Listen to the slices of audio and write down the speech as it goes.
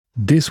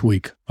This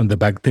week on the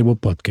Back Table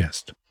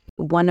Podcast.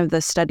 One of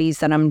the studies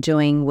that I'm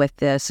doing with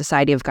the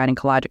Society of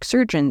Gynecologic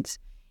Surgeons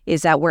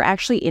is that we're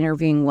actually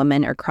interviewing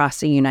women across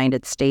the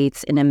United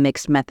States in a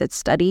mixed method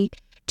study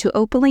to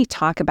openly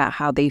talk about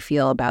how they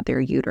feel about their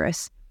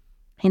uterus.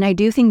 And I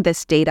do think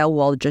this data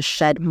will just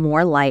shed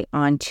more light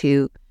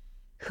onto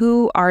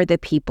who are the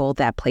people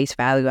that place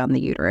value on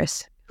the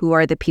uterus, who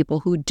are the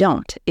people who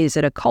don't. Is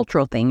it a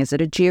cultural thing? Is it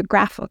a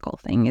geographical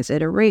thing? Is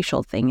it a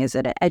racial thing? Is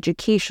it an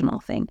educational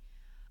thing?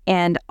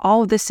 And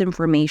all of this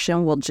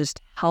information will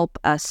just help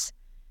us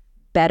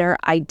better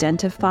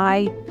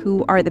identify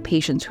who are the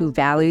patients who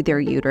value their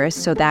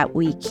uterus so that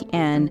we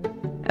can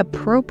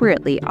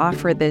appropriately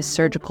offer this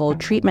surgical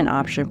treatment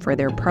option for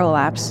their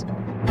prolapse.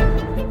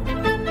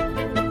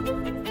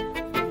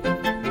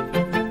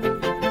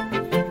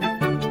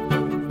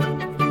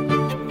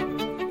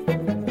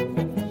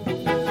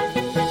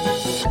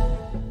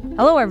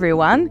 Hello,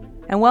 everyone,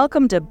 and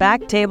welcome to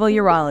Back Table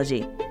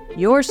Urology,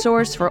 your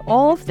source for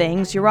all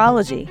things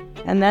urology,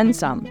 and then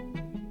some.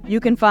 You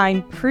can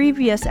find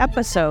previous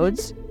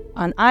episodes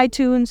on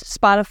iTunes,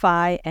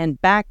 Spotify, and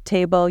Back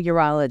Table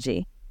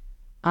Urology.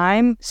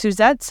 I'm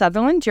Suzette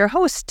Sutherland, your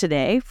host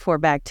today for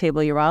Back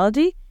Table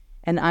Urology,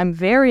 and I'm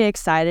very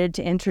excited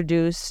to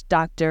introduce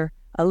Dr.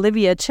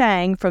 Olivia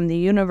Chang from the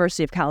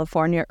University of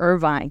California,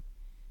 Irvine.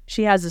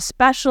 She has a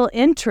special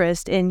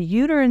interest in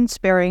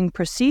uterine-sparing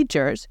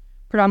procedures,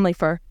 predominantly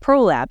for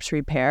prolapse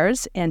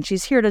repairs, and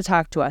she's here to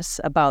talk to us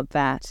about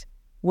that.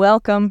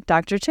 Welcome,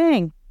 Dr.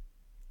 Chang.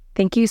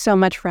 Thank you so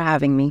much for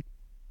having me.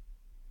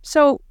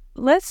 So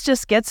let's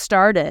just get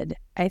started.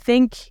 I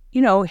think,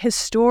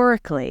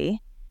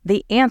 historically,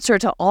 the answer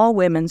to all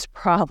women's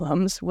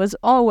problems was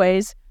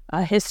always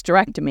a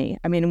hysterectomy.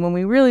 I mean, when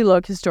we really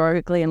look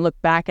historically and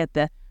look back at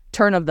the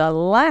turn of the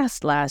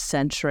last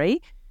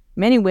century,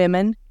 many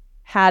women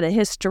had a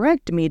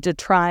hysterectomy to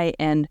try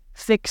and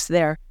fix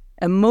their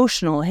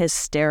emotional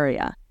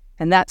hysteria.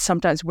 And that's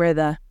sometimes where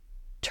the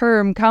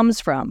term comes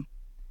from.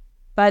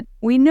 But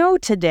we know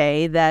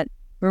today that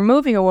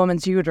removing a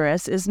woman's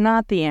uterus is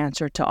not the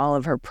answer to all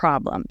of her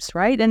problems,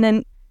 right? And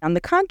then, on the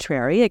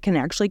contrary, it can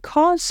actually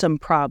cause some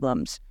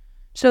problems.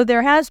 So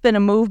there has been a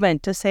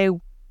movement to say,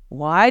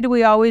 why do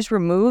we always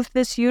remove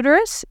this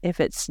uterus if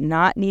it's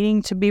not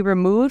needing to be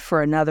removed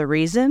for another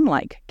reason,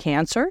 like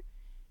cancer?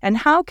 And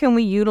how can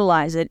we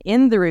utilize it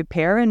in the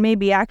repair and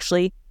maybe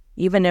actually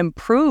even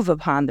improve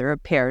upon the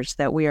repairs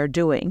that we are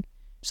doing?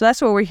 So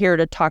that's what we're here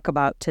to talk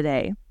about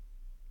today.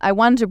 I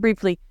wanted to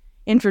briefly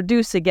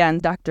introduce again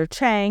Dr.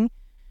 Chang.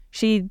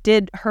 She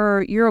did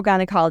her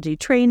urogynecology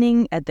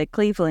training at the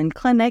Cleveland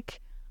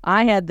Clinic.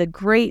 I had the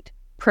great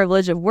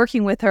privilege of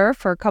working with her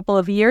for a couple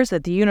of years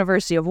at the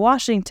University of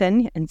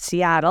Washington in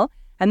Seattle,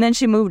 and then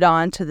she moved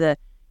on to the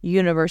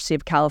University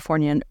of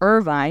California in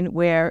Irvine,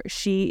 where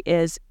she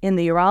is in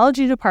the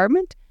urology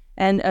department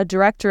and a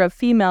director of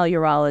female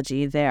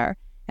urology there,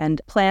 and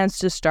plans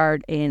to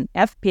start an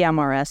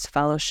FPMRS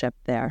fellowship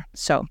there.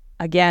 So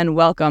again,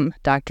 welcome,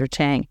 Dr.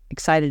 Chang.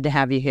 Excited to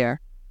have you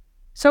here.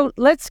 So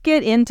let's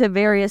get into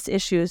various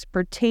issues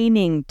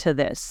pertaining to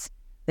this,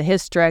 the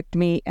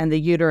hysterectomy and the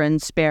uterine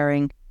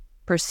sparing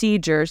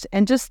procedures,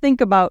 and just think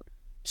about,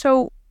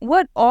 so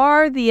what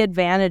are the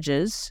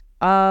advantages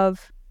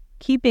of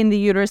keeping the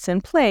uterus in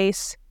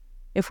place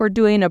if we're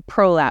doing a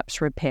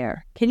prolapse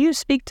repair? Can you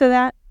speak to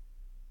that?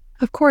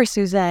 Of course,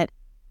 Suzette.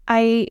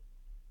 I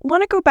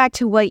want to go back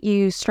to what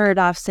you started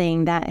off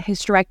saying, that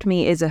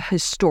hysterectomy is a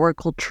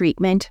historical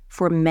treatment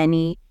for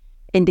many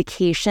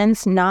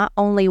indications, not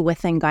only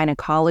within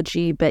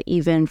gynecology, but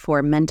even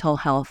for mental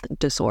health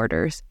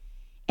disorders.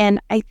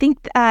 And I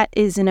think that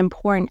is an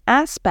important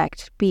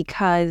aspect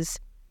because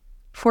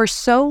for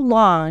so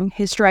long,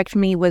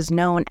 hysterectomy was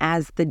known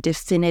as the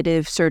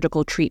definitive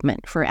surgical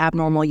treatment for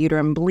abnormal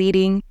uterine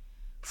bleeding,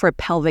 for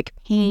pelvic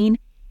pain,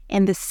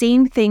 and the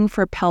same thing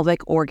for pelvic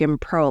organ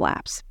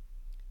prolapse.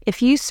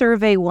 If you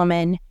survey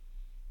women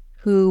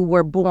who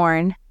were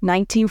born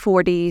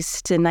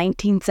 1940s to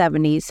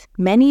 1970s,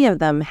 many of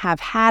them have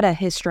had a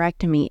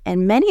hysterectomy,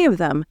 and many of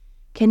them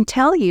can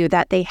tell you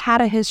that they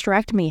had a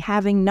hysterectomy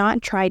having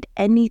not tried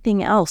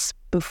anything else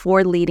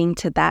before leading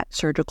to that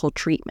surgical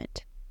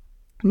treatment.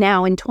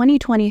 Now, in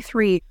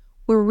 2023,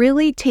 we're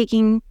really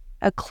taking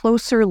a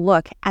closer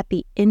look at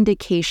the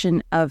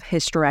indication of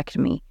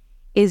hysterectomy.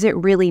 Is it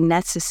really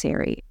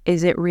necessary?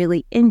 Is it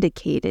really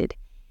indicated?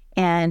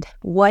 And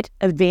what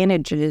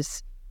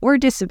advantages or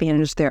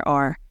disadvantages there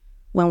are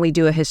when we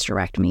do a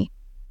hysterectomy.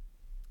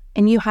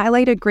 And you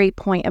highlight a great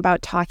point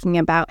about talking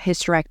about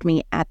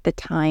hysterectomy at the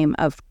time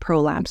of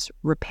prolapse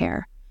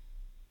repair.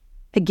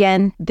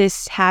 Again,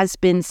 this has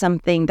been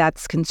something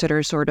that's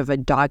considered sort of a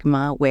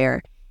dogma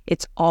where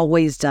it's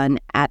always done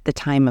at the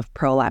time of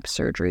prolapse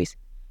surgeries.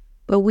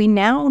 But we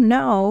now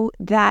know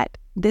that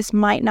this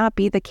might not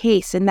be the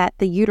case and that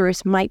the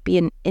uterus might be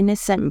an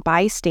innocent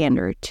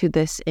bystander to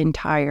this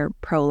entire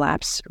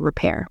prolapse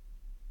repair.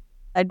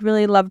 I'd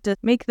really love to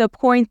make the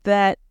point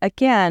that,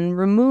 again,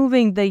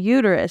 removing the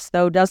uterus,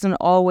 though, doesn't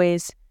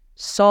always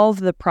solve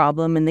the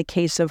problem in the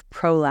case of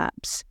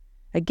prolapse.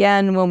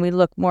 Again, when we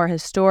look more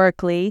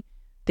historically,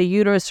 the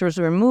uterus was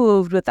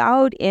removed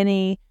without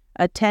any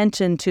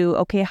attention to,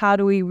 okay, how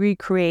do we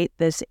recreate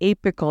this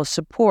apical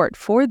support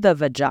for the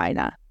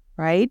vagina,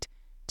 right?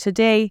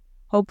 Today,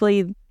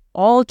 hopefully,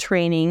 all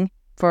training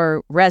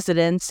for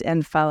residents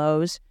and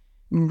fellows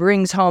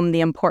brings home the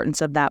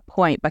importance of that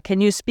point. But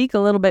can you speak a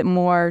little bit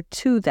more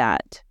to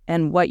that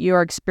and what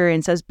your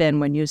experience has been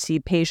when you see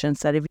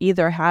patients that have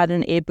either had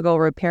an apical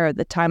repair at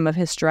the time of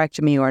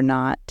hysterectomy or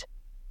not?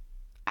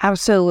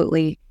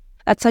 Absolutely.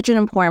 That's such an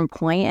important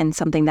point and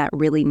something that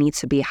really needs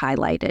to be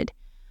highlighted.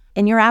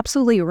 And you're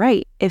absolutely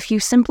right. If you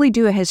simply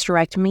do a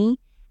hysterectomy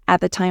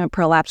at the time of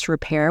prolapse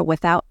repair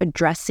without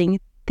addressing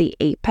the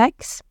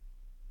apex,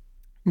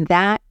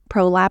 that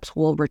prolapse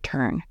will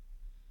return.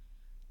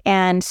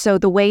 And so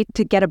the way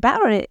to get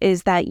about it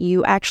is that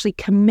you actually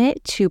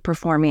commit to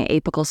performing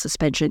apical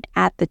suspension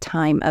at the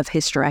time of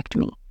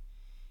hysterectomy.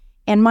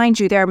 And mind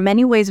you, there are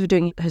many ways of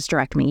doing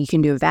hysterectomy. You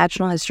can do a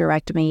vaginal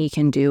hysterectomy, you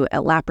can do a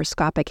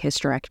laparoscopic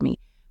hysterectomy.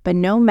 But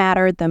no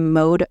matter the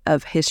mode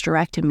of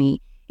hysterectomy,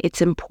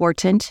 it's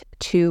important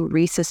to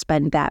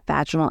resuspend that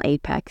vaginal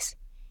apex,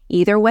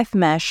 either with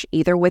mesh,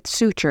 either with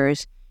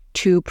sutures,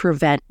 to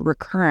prevent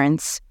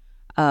recurrence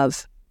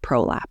of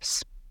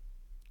prolapse.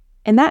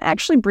 And that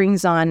actually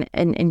brings on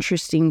an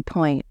interesting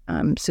point,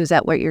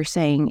 Suzette. What you're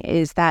saying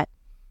is that,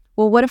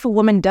 well, what if a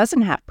woman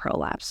doesn't have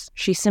prolapse?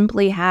 She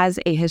simply has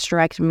a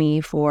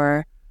hysterectomy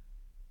for,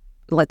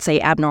 let's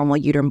say, abnormal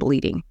uterine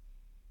bleeding.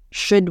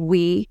 Should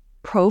we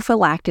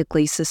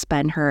prophylactically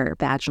suspend her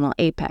vaginal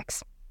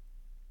apex?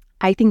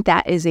 I think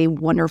that is a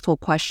wonderful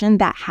question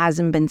that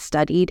hasn't been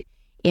studied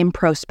in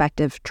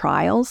prospective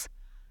trials.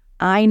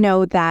 I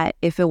know that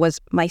if it was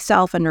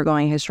myself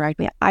undergoing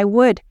hysterectomy, I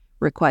would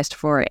request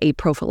for a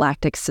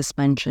prophylactic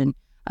suspension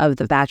of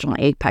the vaginal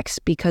apex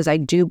because I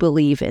do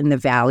believe in the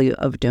value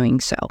of doing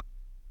so.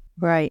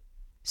 Right.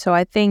 So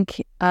I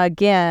think,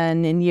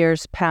 again, in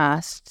years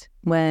past,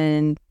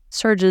 when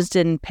surgeons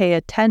didn't pay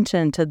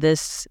attention to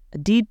this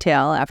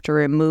detail after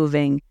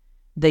removing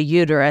the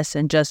uterus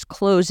and just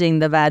closing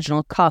the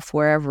vaginal cuff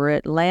wherever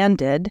it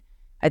landed,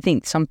 I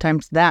think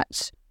sometimes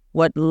that's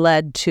what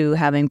led to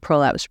having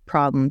prolapse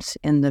problems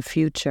in the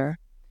future.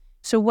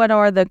 So what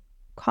are the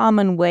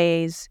common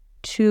ways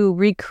to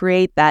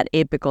recreate that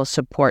apical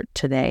support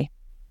today?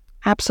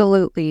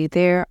 Absolutely.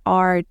 There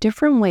are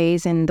different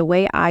ways, and the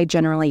way I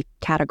generally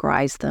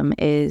categorize them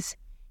is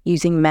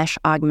using mesh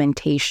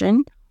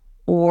augmentation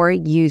or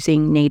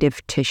using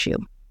native tissue.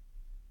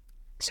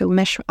 So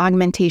mesh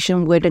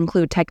augmentation would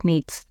include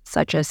techniques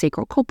such as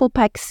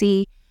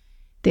sacrocolpopexy.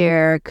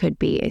 There could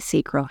be a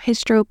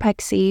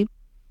sacrohysteropexy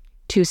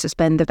to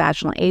suspend the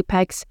vaginal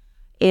apex.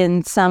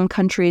 In some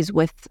countries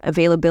with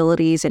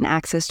availabilities and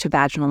access to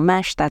vaginal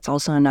mesh, that's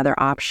also another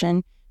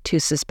option to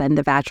suspend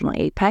the vaginal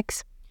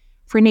apex.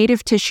 For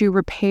native tissue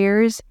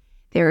repairs,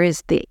 there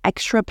is the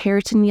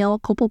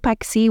extraperitoneal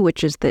colpopexy,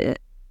 which is the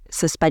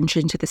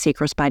suspension to the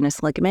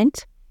sacrospinous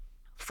ligament.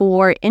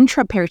 For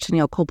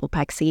intraperitoneal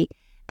colpopexy,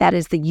 that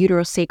is the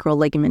uterosacral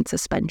ligament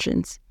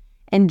suspensions.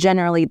 And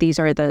generally, these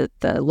are the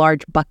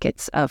large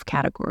buckets of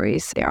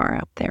categories there are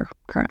out there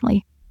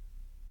currently.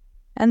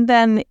 And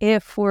then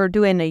if we're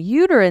doing a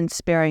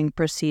uterine-sparing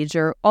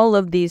procedure, all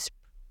of these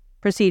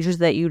procedures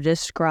that you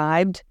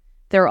described,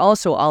 they're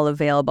also all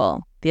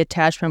available. The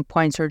attachment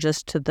points are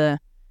just to the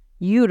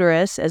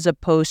uterus as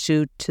opposed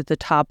to the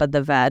top of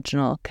the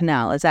vaginal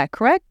canal. Is that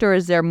correct, or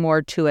is there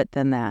more to it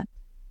than that?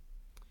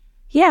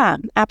 Yeah,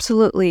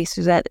 absolutely,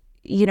 Suzette.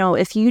 You know,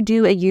 if you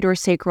do a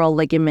uterosacral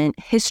ligament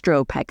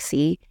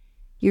hysteropexy,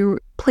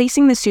 you're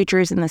placing the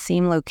sutures in the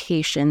same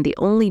location. The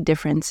only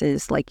difference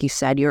is, like you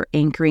said, you're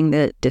anchoring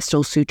the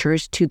distal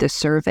sutures to the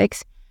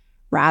cervix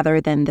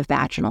rather than the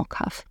vaginal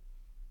cuff.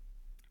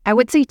 I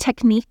would say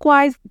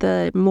technique-wise,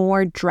 the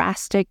more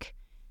drastic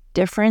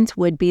difference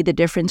would be the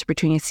difference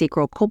between a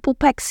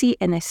sacrocolpopexy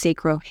and a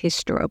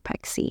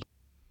sacrohysteropexy.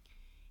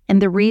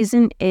 And the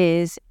reason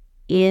is,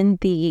 in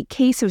the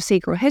case of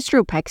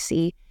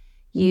sacrohysteropexy,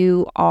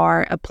 you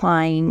are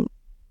applying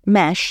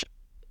mesh,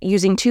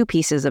 using two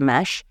pieces of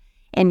mesh,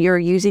 and you're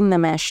using the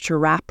mesh to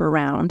wrap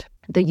around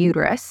the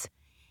uterus.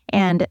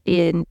 And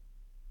in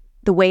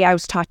the way I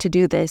was taught to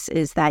do this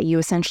is that you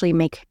essentially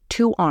make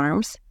two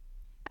arms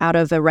out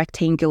of a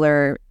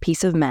rectangular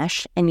piece of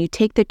mesh, and you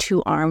take the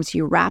two arms,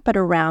 you wrap it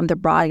around the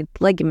broad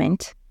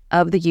ligament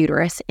of the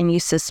uterus, and you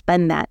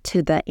suspend that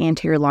to the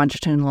anterior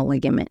longitudinal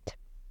ligament.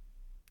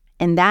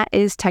 And that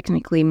is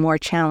technically more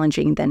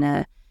challenging than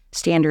a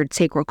standard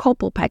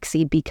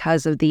sacrocolpopexy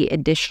because of the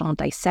additional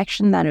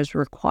dissection that is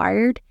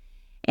required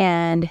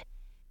and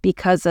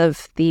because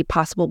of the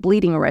possible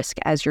bleeding risk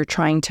as you're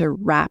trying to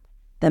wrap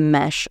the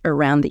mesh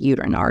around the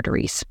uterine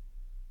arteries.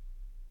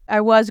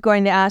 I was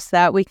going to ask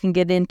that. We can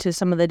get into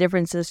some of the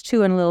differences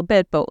too in a little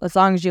bit, but as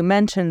long as you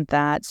mentioned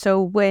that.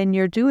 So when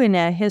you're doing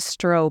a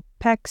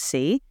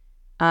hysteropexy,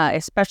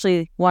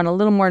 especially one a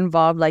little more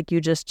involved like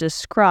you just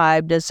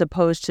described, as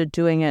opposed to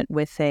doing it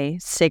with a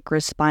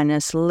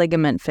sacrospinous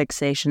ligament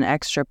fixation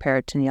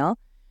extraperitoneal.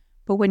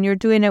 But when you're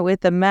doing it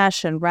with the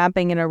mesh and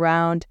wrapping it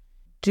around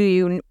Do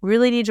you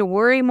really need to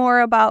worry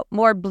more about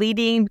more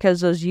bleeding because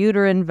those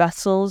uterine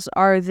vessels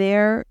are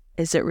there?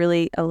 Is it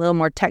really a little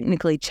more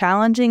technically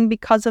challenging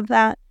because of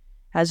that,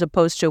 as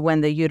opposed to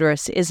when the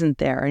uterus isn't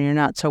there and you're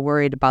not so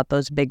worried about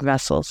those big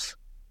vessels?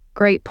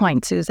 Great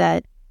point,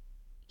 Suzette.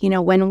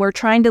 When we're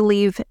trying to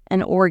leave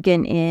an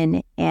organ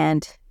in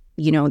and,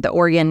 the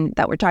organ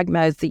that we're talking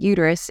about is the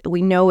uterus,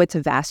 we know it's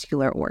a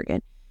vascular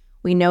organ.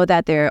 We know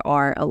that there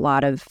are a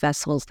lot of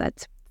vessels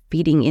that's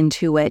feeding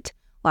into it,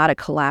 a lot of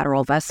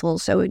collateral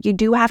vessels. So you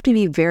do have to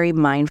be very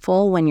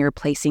mindful when you're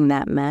placing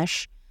that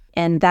mesh.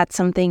 And that's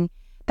something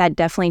that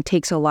definitely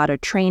takes a lot of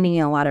training,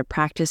 a lot of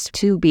practice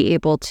to be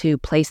able to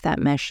place that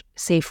mesh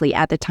safely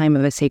at the time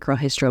of a sacral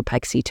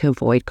hysteropexy to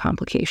avoid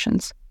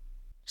complications.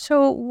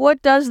 So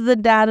what does the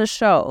data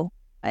show?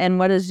 And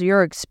what has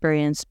your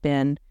experience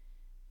been?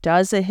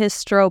 Does a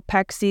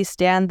hysteropexy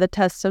stand the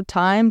test of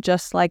time,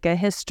 just like a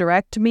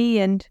hysterectomy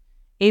and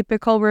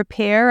apical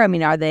repair? I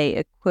mean, are they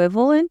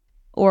equivalent?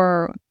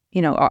 Or,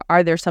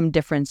 are there some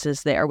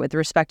differences there with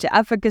respect to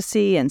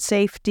efficacy and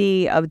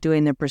safety of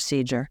doing the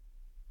procedure?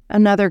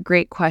 Another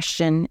great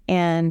question.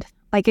 And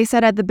like I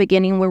said at the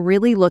beginning, we're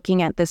really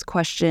looking at this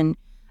question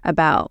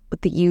about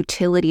the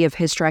utility of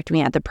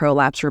hysterectomy at the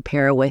prolapse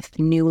repair with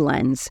new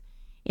lens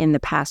in the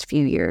past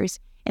few years.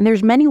 And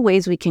there's many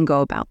ways we can go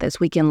about this.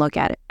 We can look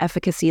at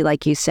efficacy,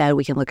 like you said,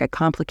 we can look at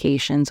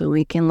complications, and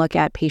we can look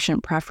at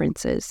patient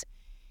preferences.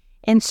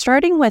 And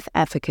starting with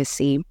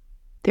efficacy,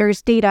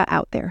 there's data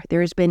out there.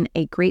 There's been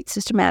a great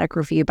systematic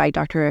review by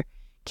Dr.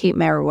 Kate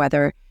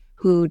Meriwether,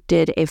 who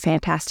did a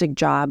fantastic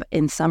job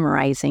in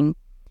summarizing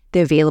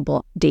the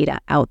available data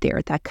out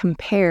there that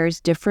compares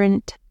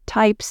different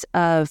types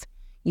of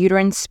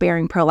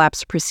uterine-sparing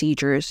prolapse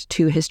procedures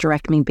to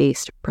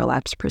hysterectomy-based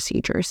prolapse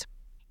procedures.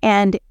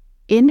 And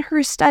in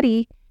her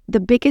study, the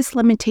biggest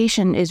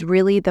limitation is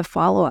really the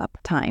follow-up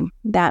time,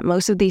 that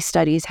most of these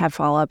studies have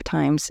follow-up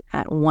times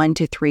at 1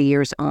 to 3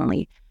 years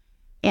only.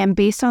 And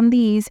based on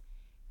these,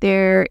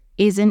 there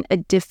isn't a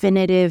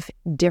definitive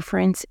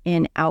difference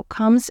in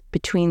outcomes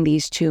between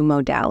these two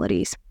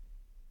modalities.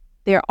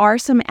 There are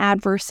some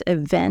adverse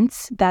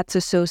events that's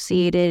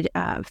associated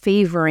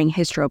favoring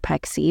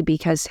hysteropexy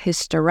because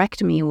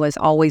hysterectomy was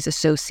always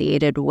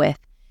associated with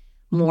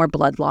more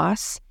blood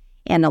loss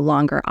and a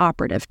longer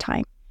operative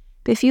time.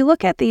 But if you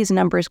look at these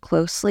numbers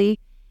closely,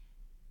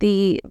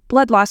 the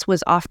blood loss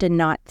was often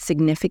not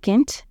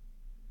significant.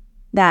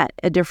 That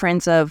a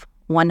difference of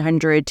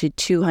 100 to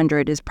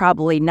 200 is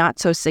probably not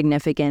so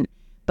significant,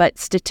 but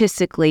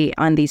statistically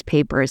on these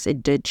papers,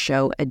 it did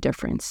show a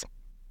difference.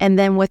 And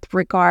then with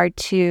regard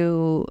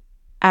to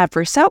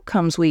adverse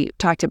outcomes, we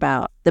talked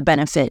about the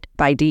benefit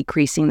by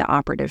decreasing the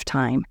operative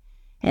time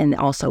and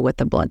also with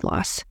the blood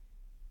loss.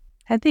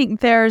 I think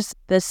there's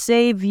the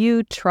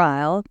SAVE-U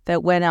trial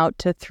that went out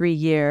to 3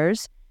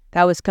 years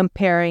that was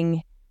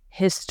comparing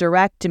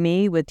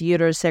hysterectomy with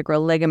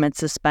uterosacral ligament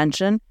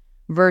suspension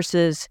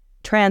versus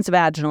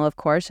transvaginal, of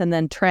course, and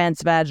then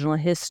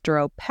transvaginal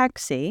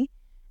hysteropexy.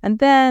 And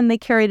then they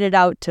carried it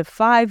out to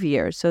 5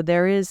 years. So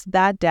there is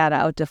that data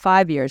out to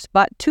 5 years.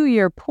 But to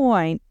your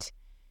point,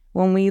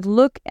 when we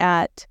look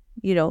at,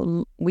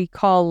 we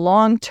call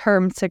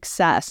long-term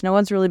success, no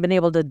one's really been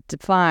able to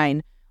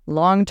define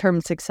long-term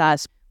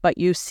success, but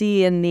you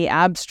see in the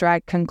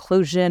abstract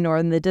conclusion or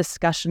in the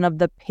discussion of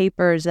the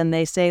papers, and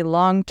they say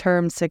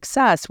long-term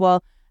success.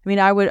 Well,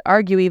 I would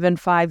argue even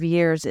 5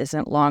 years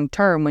isn't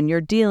long-term when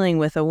you're dealing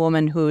with a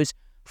woman who's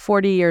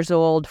 40 years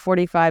old,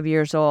 45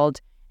 years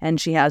old, and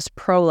she has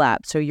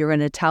prolapse. So you're going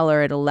to tell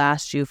her it'll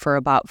last you for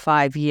about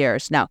 5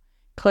 years. Now,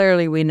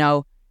 clearly we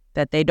know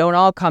that they don't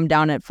all come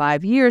down at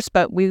 5 years,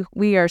 but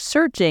we are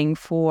searching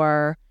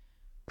for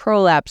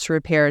prolapse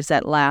repairs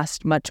that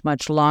last much,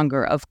 much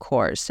longer, of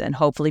course, and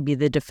hopefully be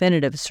the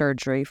definitive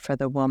surgery for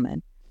the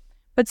woman.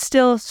 But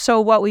still, so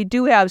what we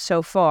do have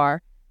so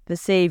far, the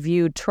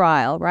SAVE-U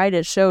trial, right?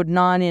 It showed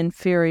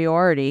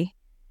non-inferiority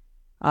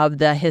of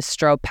the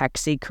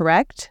hysteropexy,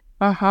 correct?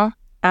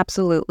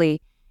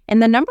 Absolutely.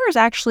 And the numbers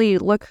actually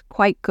look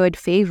quite good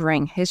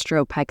favoring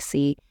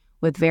hysteropexy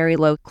with very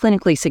low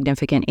clinically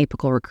significant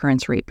apical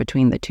recurrence rate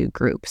between the two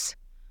groups.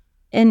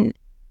 And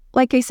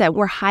like I said,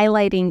 we're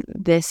highlighting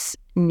this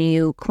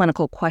new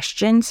clinical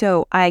question.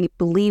 So I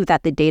believe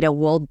that the data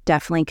will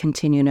definitely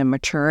continue to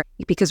mature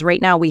because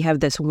right now we have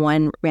this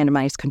one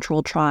randomized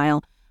controlled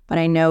trial, but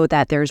I know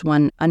that there's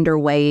one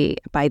underway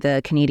by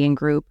the Canadian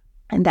group,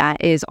 and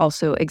that is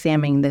also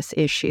examining this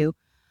issue.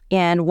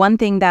 And one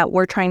thing that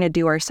we're trying to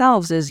do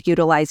ourselves is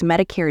utilize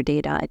Medicare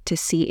data to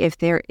see if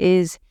there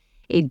is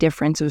a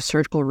difference of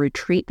surgical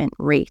retreatment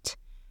rate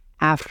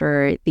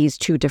after these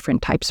two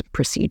different types of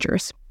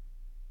procedures.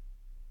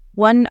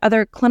 One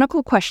other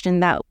clinical question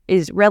that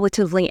is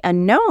relatively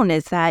unknown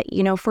is that,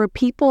 for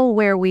people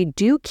where we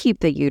do keep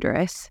the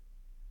uterus,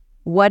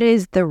 what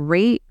is the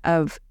rate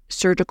of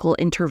surgical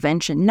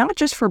intervention, not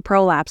just for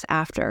prolapse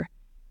after,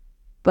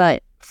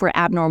 but for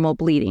abnormal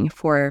bleeding,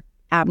 for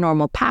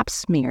abnormal pap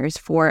smears,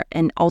 for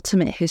an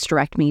ultimate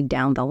hysterectomy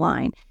down the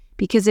line?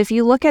 Because if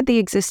you look at the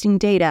existing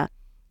data,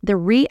 the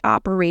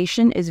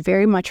reoperation is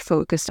very much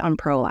focused on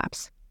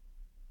prolapse.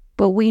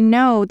 But we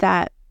know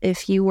that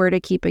if you were to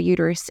keep a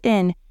uterus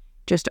in,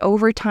 just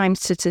over time,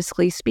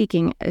 statistically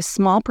speaking, a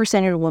small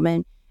percentage of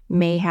women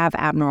may have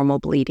abnormal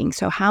bleeding.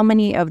 So how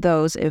many of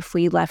those, if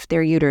we left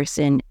their uterus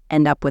in,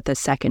 end up with a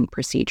second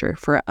procedure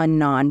for a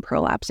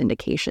non-prolapse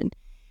indication?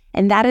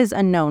 And that is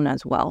unknown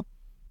as well.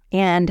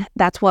 And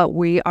that's what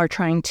we are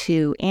trying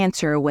to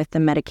answer with the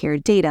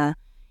Medicare data.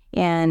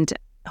 And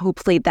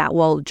hopefully that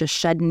will just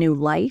shed new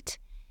light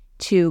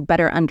to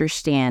better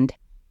understand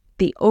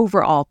the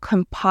overall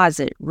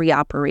composite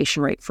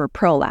reoperation rate for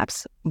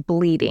prolapse,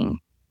 bleeding,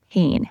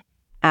 pain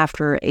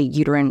after a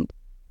uterine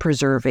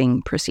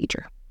preserving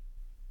procedure.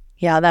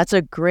 Yeah, that's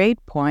a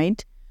great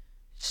point.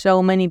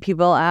 So many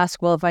people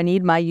ask, well, if I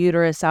need my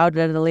uterus out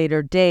at a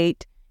later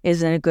date,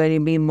 isn't it going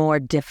to be more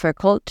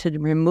difficult to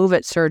remove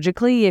it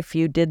surgically if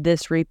you did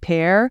this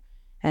repair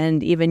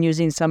and even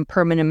using some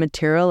permanent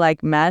material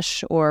like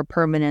mesh or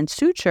permanent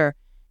suture?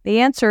 The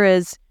answer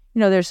is,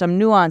 there's some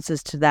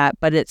nuances to that,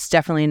 but it's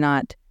definitely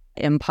not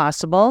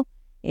impossible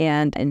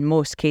and in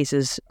most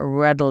cases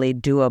readily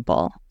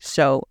doable.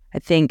 So I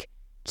think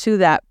to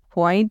that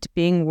point,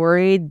 being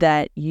worried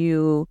that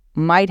you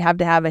might have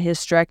to have a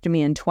hysterectomy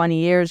in 20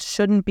 years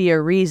shouldn't be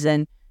a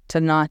reason to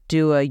not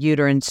do a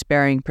uterine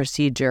sparing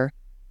procedure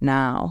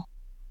now.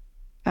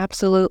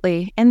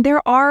 Absolutely. And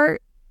there are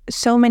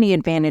so many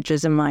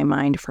advantages in my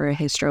mind for a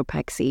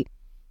hysteropexy.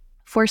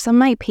 For some of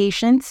my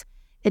patients,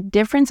 a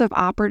difference of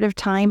operative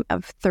time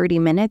of 30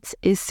 minutes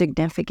is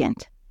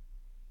significant.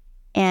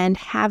 And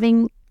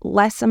having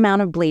less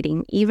amount of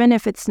bleeding, even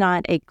if it's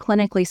not a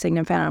clinically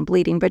significant amount of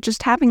bleeding, but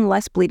just having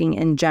less bleeding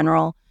in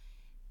general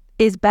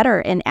is better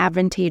and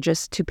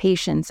advantageous to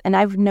patients. And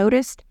I've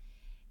noticed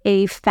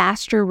a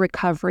faster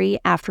recovery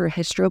after a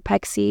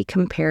hysteropexy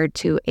compared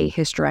to a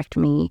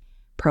hysterectomy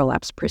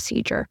prolapse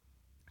procedure.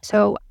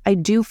 So I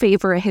do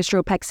favor a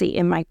hysteropexy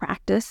in my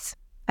practice,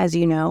 as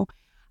you know,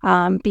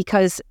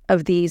 because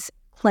of these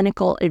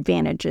clinical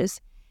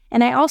advantages.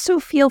 And I also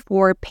feel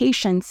for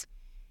patients,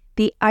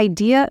 the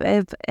idea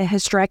of a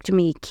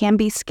hysterectomy can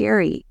be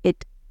scary.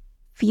 It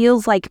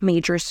feels like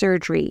major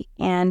surgery.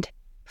 And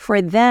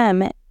for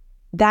them,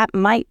 that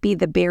might be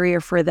the barrier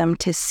for them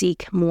to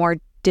seek more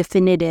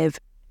definitive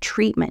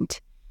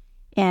treatment.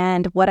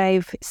 And what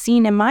I've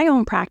seen in my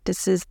own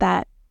practice is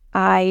that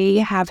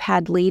I have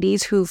had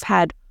ladies who've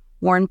had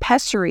worn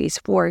pessaries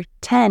for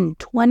 10,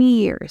 20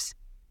 years,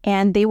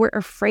 and they were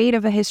afraid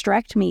of a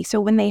hysterectomy.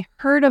 So when they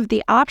heard of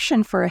the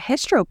option for a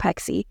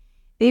hysteropexy,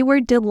 they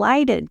were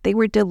delighted. They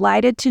were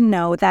delighted to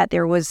know that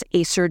there was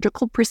a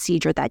surgical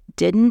procedure that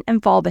didn't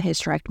involve a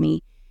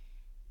hysterectomy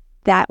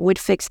that would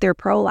fix their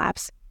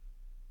prolapse.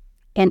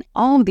 And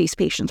all of these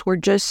patients were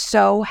just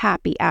so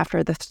happy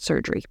after the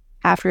surgery,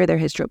 after their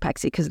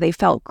hysteropexy, because they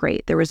felt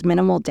great. There was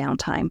minimal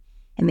downtime,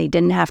 and they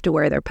didn't have to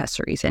wear their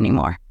pessaries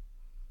anymore.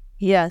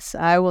 Yes,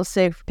 I will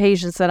say for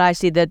patients that I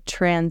see that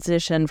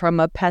transition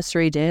from a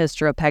pessary to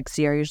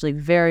hysteropexy are usually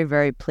very,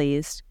 very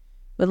pleased.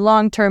 With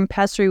long-term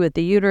pessary with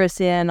the uterus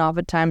in,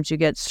 oftentimes you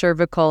get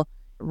cervical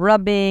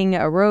rubbing,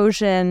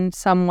 erosion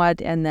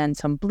somewhat, and then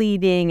some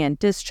bleeding and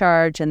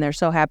discharge, and they're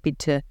so happy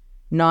to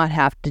not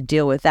have to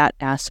deal with that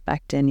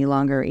aspect any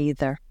longer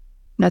either.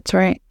 That's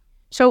right.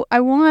 So I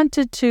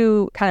wanted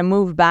to kind of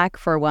move back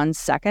for 1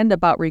 second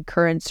about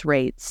recurrence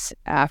rates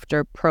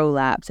after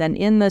prolapse. And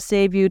in the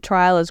SaveU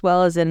trial, as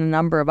well as in a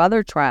number of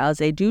other trials,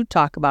 they do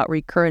talk about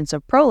recurrence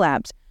of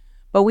prolapse.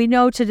 But we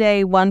know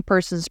today one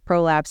person's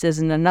prolapse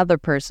isn't another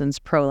person's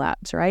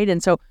prolapse, right?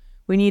 And so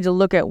we need to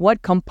look at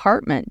what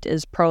compartment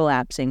is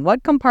prolapsing.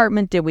 What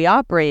compartment did we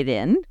operate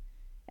in?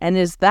 And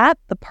is that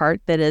the part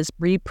that is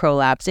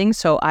reprolapsing,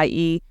 so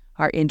i.e.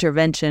 our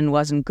intervention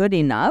wasn't good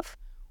enough?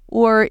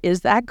 Or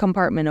is that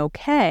compartment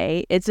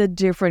okay? It's a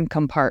different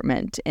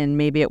compartment, and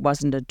maybe it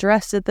wasn't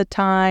addressed at the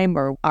time,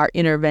 or our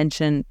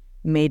intervention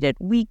made it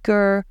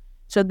weaker.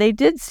 So they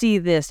did see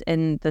this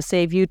in the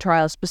SaveU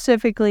trial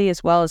specifically,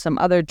 as well as some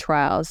other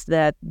trials,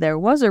 that there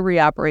was a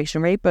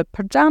reoperation rate, but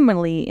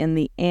predominantly in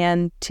the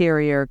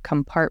anterior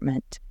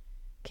compartment.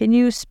 Can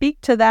you speak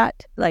to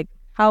that? Like,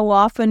 how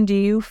often do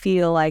you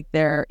feel like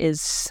there is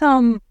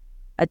some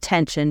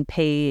attention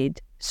paid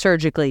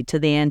surgically to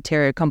the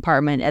anterior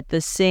compartment at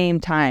the same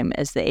time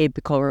as the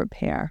apical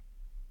repair?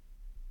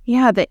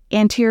 Yeah, the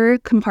anterior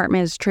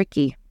compartment is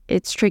tricky.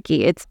 It's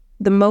tricky. It's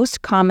the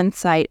most common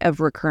site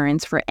of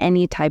recurrence for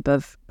any type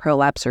of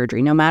prolapse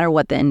surgery, no matter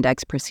what the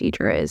index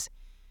procedure is.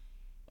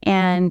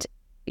 And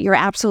you're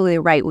absolutely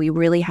right. We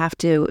really have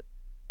to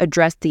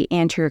address the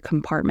anterior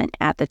compartment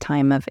at the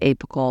time of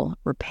apical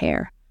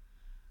repair.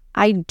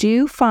 I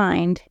do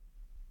find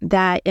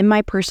that in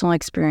my personal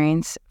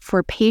experience,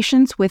 for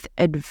patients with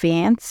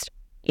advanced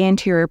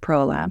anterior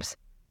prolapse,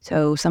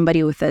 so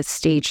somebody with a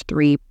stage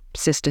 3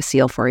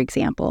 cystocele, for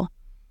example,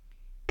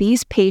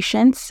 these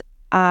patients,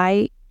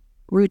 I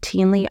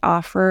routinely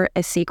offer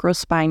a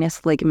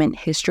sacrospinous ligament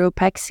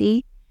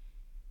hysteropexy,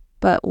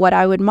 but what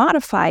I would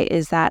modify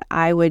is that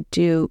I would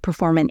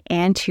perform an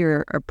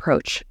anterior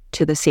approach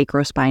to the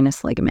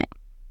sacrospinous ligament.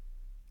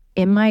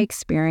 In my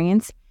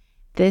experience,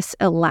 this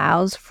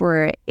allows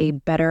for a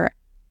better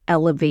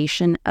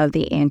elevation of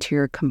the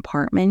anterior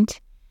compartment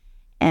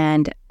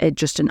and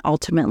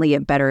ultimately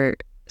a better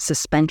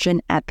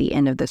suspension at the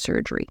end of the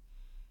surgery.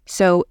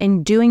 So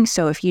in doing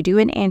so, if you do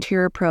an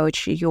anterior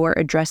approach, you're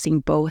addressing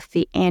both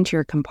the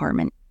anterior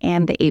compartment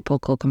and the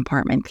apical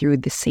compartment through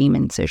the same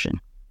incision.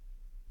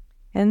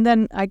 And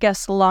then I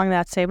guess along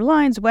that same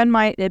lines, when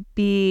might it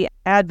be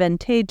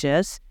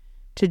advantageous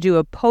to do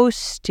a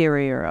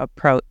posterior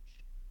approach?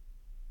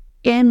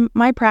 In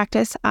my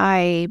practice,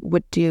 I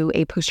would do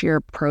a posterior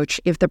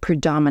approach if the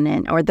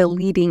predominant or the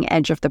leading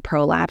edge of the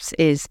prolapse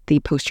is the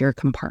posterior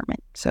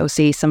compartment. So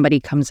say somebody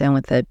comes in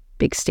with a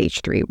big stage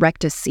 3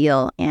 rectus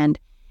seal, and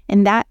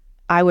in that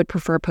I would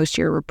prefer a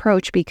posterior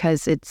approach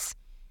because it's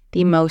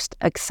the most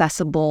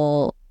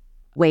accessible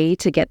way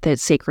to get the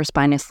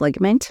sacrospinous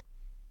ligament.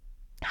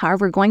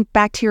 However, going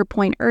back to your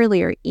point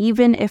earlier,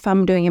 even if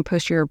I'm doing a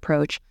posterior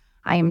approach,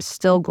 I am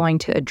still going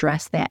to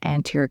address that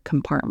anterior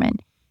compartment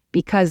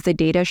because the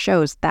data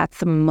shows that's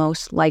the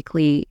most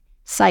likely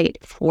site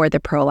for the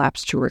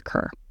prolapse to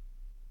recur.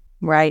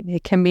 Right.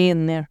 It can be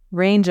in the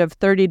range of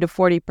 30 to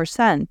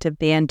 40% if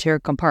the anterior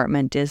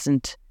compartment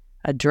isn't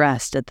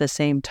addressed at the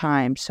same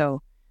time.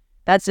 So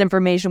that's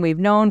information we've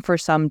known for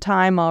some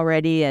time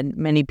already, and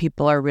many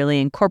people are really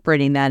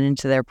incorporating that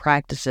into their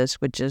practices,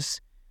 which is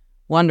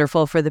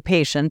wonderful for the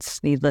patients,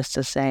 needless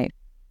to say.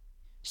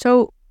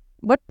 So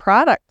what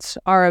products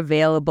are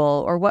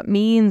available or what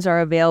means are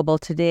available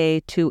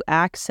today to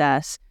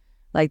access,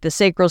 like the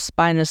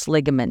sacrospinous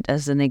ligament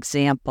as an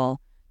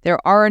example? There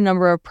are a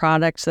number of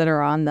products that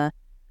are on the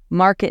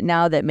market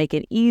now that make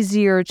it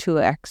easier to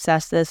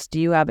access this. Do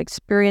you have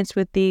experience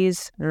with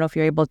these? I don't know if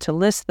you're able to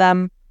list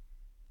them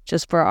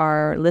just for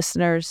our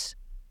listeners.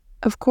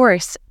 Of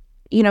course.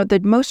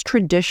 The most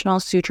traditional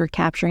suture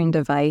capturing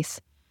device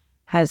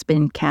has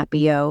been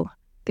Capio.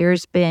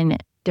 There's been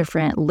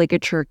different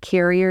ligature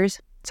carriers.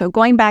 So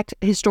going back to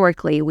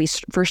historically, we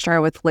first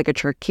started with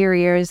ligature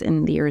carriers,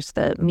 and there's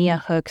the Mia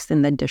hooks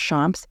and the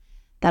Deschamps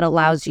that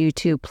allows you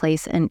to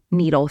place a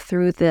needle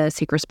through the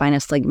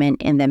sacrospinous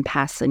ligament and then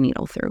pass the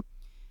needle through.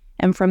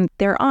 And from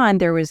there on,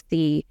 there was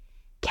the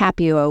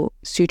Capio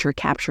suture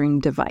capturing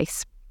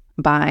device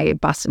by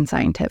Boston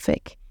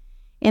Scientific.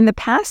 In the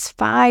past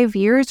 5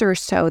 years or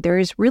so,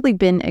 there's really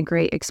been a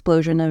great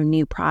explosion of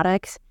new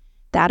products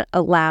that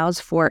allows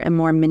for a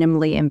more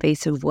minimally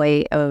invasive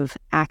way of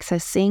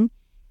accessing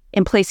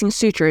and placing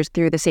sutures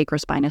through the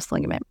sacrospinous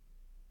ligament.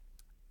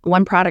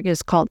 One product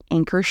is called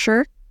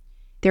AnchorSure.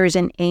 There's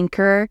an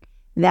anchor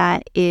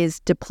that is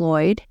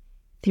deployed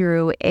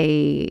through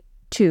a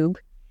tube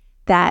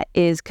that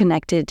is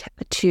connected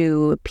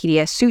to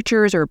PDS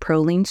sutures or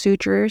Prolene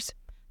sutures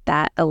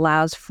that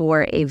allows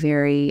for a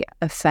very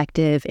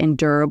effective and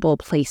durable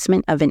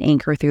placement of an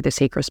anchor through the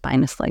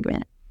sacrospinous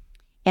ligament.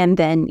 And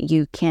then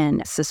you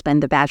can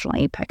suspend the vaginal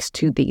apex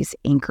to these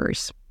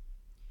anchors.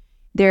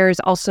 There's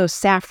also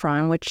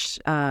Saffron, which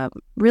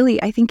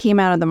really, I think, came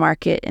out of the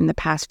market in the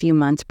past few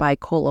months by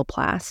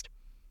Coloplast.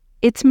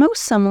 It's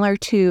most similar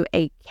to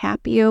a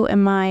Capio,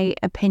 in my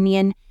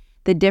opinion.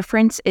 The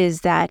difference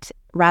is that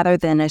rather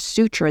than a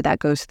suture that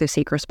goes through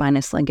the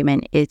sacrospinous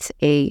ligament, it's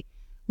a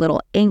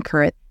little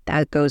anchor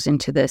that goes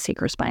into the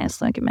sacrospinous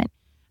ligament.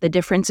 The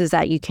difference is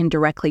that you can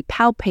directly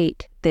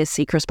palpate the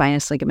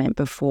sacrospinous ligament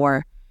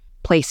before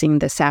placing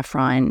the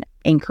Saffron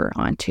anchor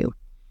onto.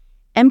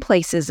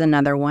 Emplace is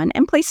another one.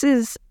 Emplace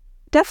is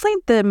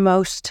definitely the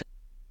most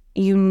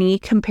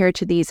unique compared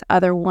to these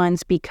other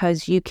ones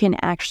because you can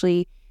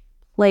actually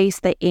place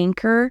the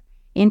anchor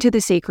into the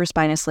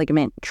sacrospinous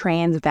ligament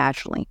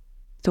transvaginally.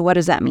 So what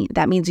does that mean?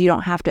 That means you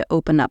don't have to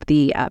open up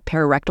the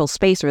pararectal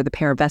space or the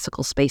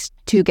paravesical space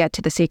to get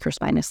to the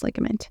sacrospinous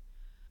ligament.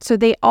 So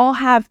they all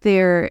have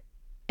their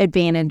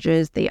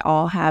advantages. They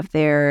all have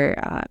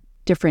their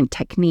different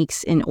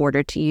techniques in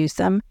order to use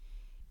them.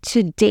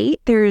 To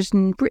date, there's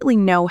really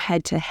no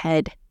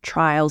head-to-head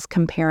trials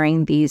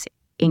comparing these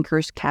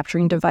anchors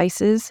capturing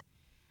devices,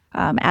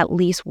 at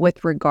least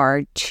with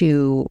regard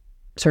to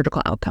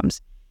surgical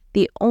outcomes.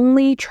 The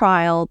only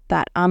trial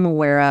that I'm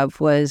aware of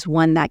was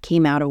one that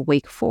came out of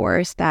Wake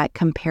Forest that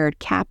compared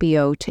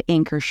Capio to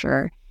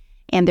AnchorSure,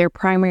 and their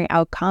primary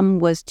outcome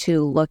was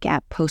to look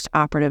at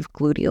postoperative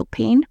gluteal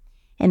pain,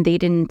 and they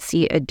didn't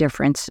see a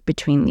difference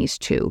between these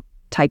two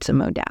types of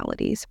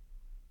modalities.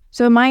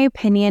 So in my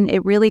opinion,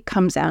 it really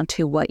comes down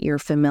to what you're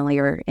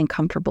familiar and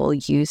comfortable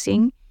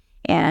using,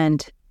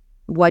 and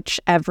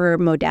whichever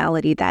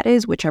modality that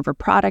is, whichever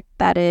product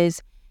that is,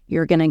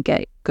 you're going to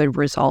get good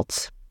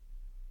results.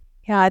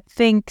 Yeah, I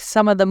think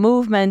some of the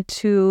movement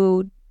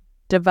to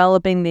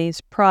developing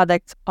these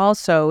products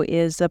also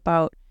is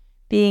about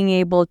being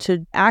able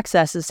to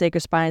access the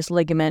sacrospinous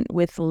ligament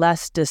with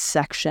less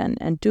dissection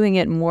and doing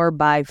it more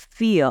by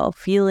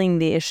feeling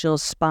the ischial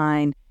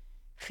spine,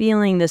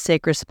 feeling the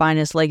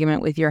sacrospinous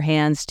ligament with your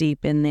hands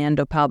deep in the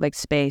endopelvic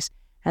space,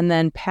 and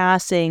then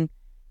passing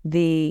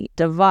the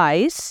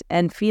device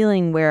and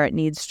feeling where it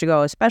needs to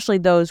go, especially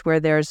those where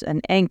there's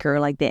an anchor,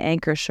 like the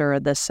AnchorSure or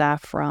the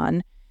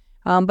Saffron,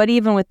 but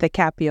even with the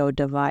Capio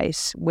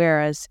device.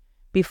 Whereas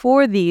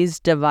before these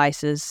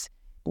devices,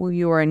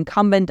 you are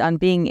incumbent on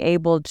being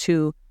able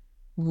to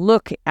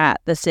look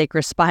at the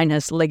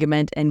sacrospinous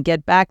ligament and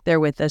get back there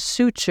with a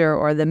suture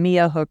or the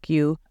Mia hook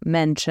you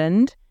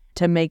mentioned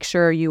to make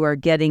sure you are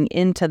getting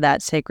into that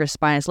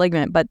sacrospinous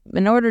ligament. But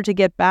in order to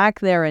get back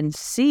there and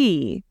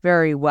see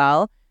very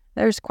well,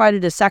 there's quite a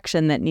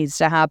dissection that needs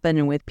to happen,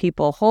 and with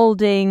people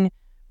holding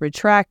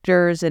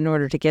retractors in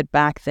order to get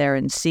back there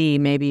and see,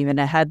 maybe even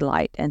a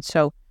headlight. And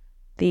so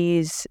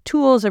these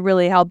tools have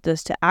really helped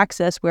us to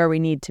access where we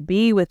need to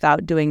be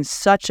without doing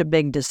such a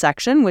big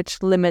dissection,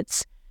 which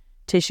limits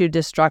tissue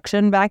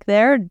destruction back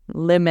there,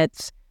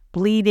 limits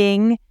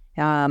bleeding,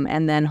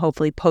 and then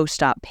hopefully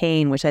post-op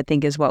pain, which I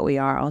think is what we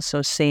are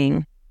also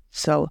seeing.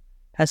 So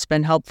that's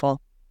been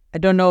helpful. I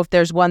don't know if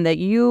there's one that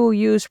you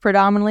use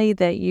predominantly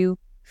that you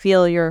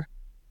feel you're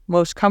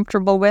most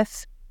comfortable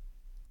with.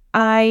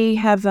 I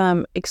have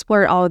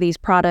explored all of these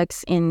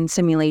products in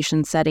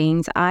simulation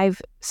settings.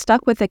 I've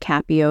stuck with the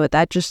Capio.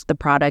 That's just the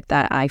product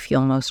that I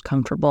feel most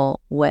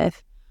comfortable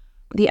with.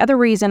 The other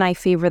reason I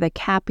favor the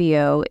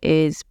Capio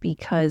is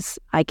because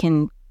I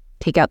can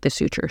take out the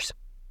sutures.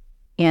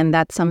 And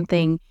that's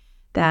something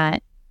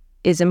that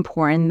is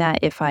important, that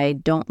if I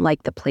don't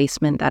like the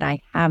placement, that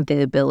I have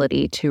the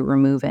ability to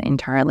remove it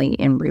entirely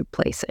and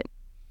replace it.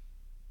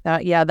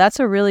 Yeah, that's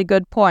a really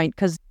good point,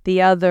 because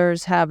the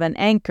others have an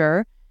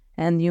anchor,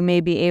 and you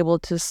may be able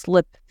to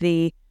slip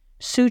the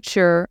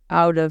suture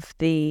out of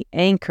the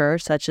anchor,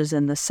 such as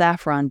in the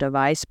Saffron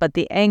device, but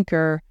the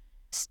anchor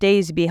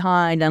stays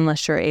behind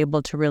unless you're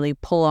able to really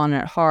pull on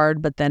it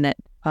hard, but then it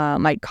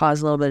might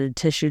cause a little bit of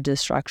tissue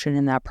destruction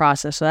in that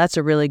process. So that's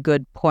a really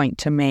good point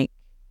to make.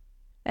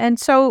 And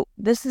so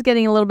this is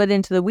getting a little bit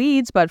into the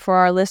weeds, but for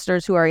our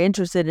listeners who are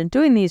interested in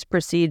doing these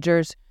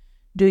procedures,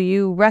 do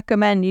you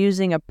recommend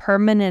using a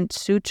permanent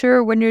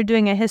suture when you're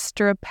doing a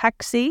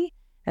hysteropexy,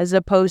 as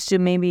opposed to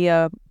maybe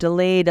a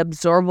delayed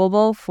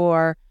absorbable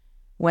for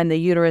when the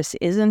uterus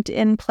isn't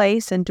in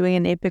place and doing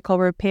an apical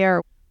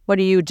repair? What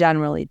do you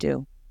generally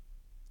do?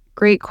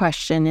 Great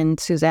question. And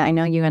Suzette, I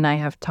know you and I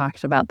have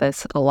talked about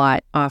this a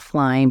lot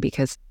offline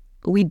because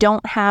we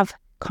don't have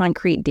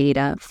concrete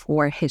data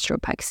for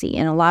hysteropexy.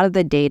 And a lot of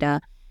the data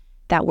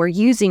that we're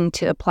using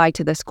to apply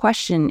to this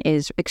question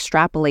is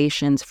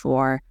extrapolations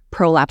for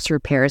prolapse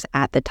repairs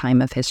at the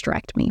time of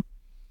hysterectomy.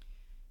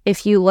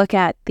 If you look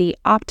at the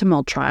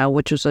optimal trial,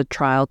 which was a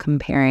trial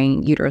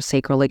comparing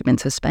uterosacral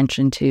ligament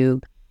suspension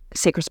to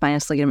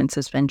sacrospinous ligament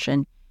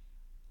suspension,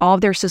 all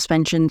of their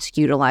suspensions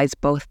utilize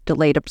both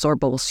delayed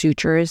absorbable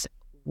sutures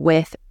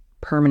with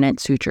permanent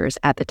sutures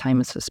at the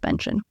time of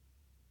suspension.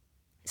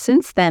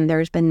 Since then,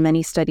 there's been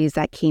many studies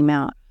that came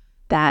out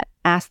that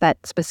ask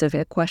that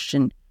specific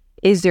question: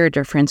 is there a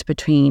difference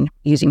between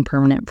using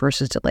permanent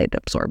versus delayed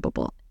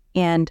absorbable?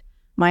 And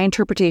my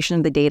interpretation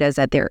of the data is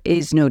that there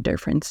is no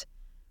difference,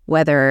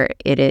 whether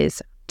it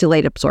is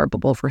delayed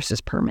absorbable versus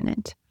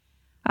permanent.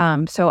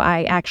 So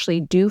I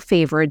actually do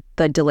favor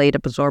the delayed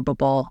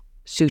absorbable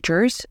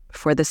sutures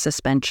for the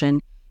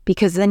suspension,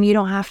 because then you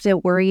don't have to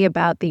worry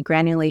about the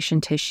granulation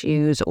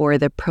tissues or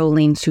the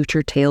proline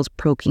suture tails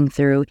poking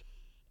through,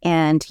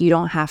 and you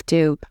don't have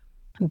to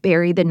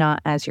bury the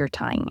knot as you're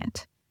tying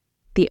it.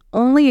 The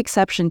only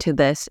exception to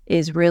this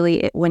is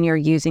really when you're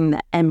using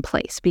the end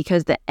place,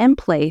 because the end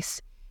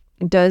place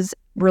does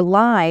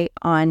rely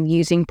on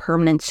using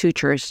permanent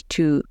sutures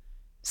to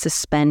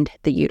suspend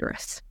the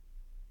uterus.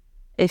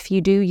 If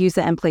you do use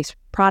the end place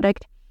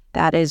product,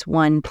 that is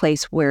one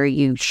place where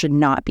you should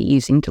not be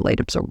using delayed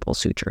absorbable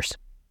sutures.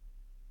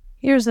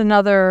 Here's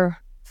another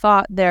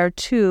thought there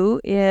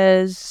too,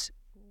 is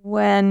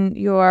when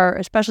you're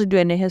especially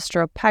doing a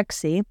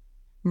hysteropexy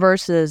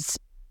versus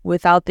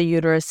without the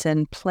uterus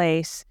in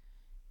place,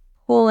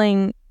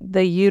 pulling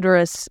the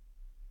uterus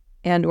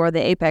and or the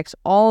apex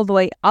all the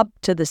way up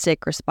to the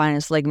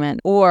sacrospinous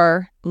ligament,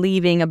 or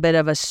leaving a bit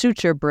of a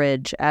suture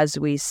bridge, as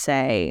we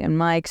say. In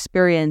my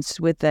experience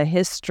with the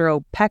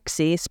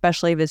hysteropexy,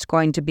 especially if it's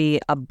going to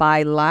be a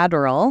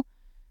bilateral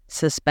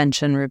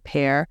suspension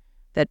repair,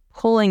 that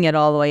pulling it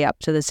all the way up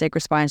to the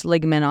sacrospinous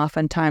ligament,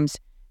 oftentimes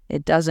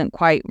it doesn't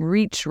quite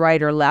reach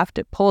right or left.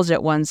 It pulls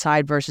it one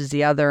side versus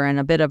the other, and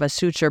a bit of a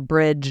suture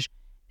bridge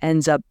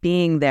ends up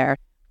being there.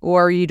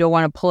 Or you don't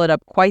want to pull it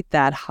up quite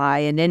that high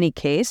in any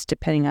case,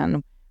 depending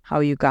on how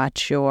you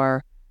got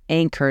your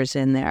anchors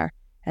in there.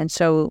 And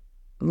so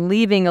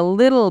leaving a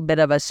little bit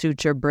of a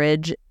suture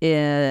bridge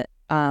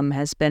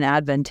has been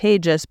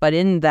advantageous, but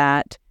in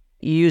that,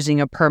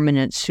 using a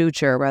permanent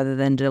suture rather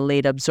than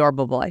delayed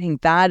absorbable. I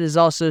think that is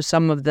also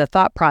some of the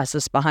thought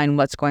process behind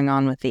what's going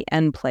on with the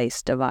end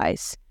place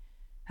device.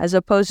 As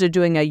opposed to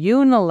doing a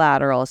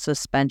unilateral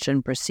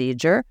suspension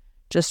procedure,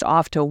 just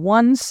off to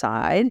one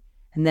side,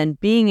 and then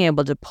being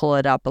able to pull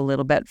it up a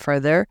little bit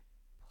further,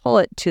 pull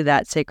it to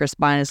that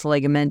sacrospinous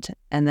ligament,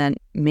 and then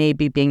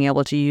maybe being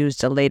able to use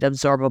delayed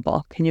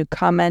absorbable. Can you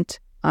comment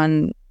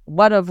on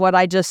what of what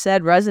I just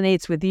said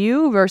resonates with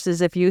you versus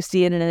if you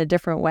see it in a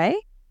different way?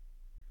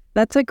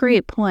 That's a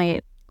great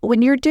point.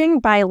 When you're doing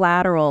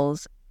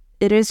bilaterals,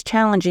 it is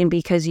challenging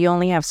because you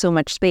only have so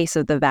much space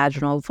of the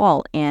vaginal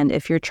vault. And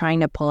if you're trying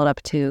to pull it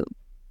up to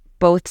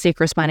both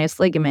sacrospinous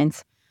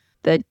ligaments.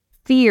 The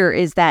fear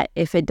is that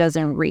if it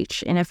doesn't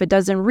reach, and if it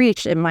doesn't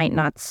reach, it might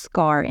not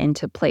scar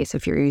into place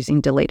if you're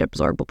using delayed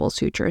absorbable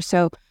suture.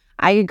 So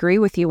I agree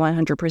with you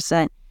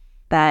 100%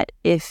 that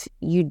if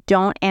you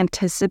don't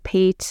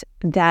anticipate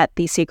that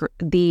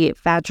the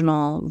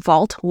vaginal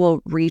vault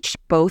will reach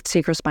both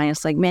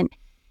sacrospinous ligament,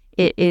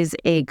 it is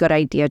a good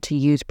idea to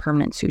use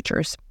permanent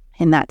sutures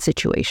in that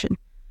situation.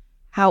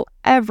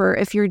 However,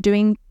 if you're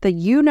doing the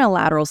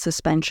unilateral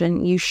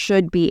suspension, you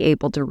should be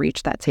able to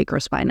reach that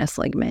sacrospinous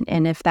ligament.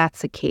 And if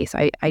that's the case,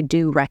 I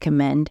do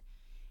recommend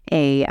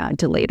a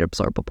delayed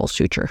absorbable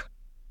suture.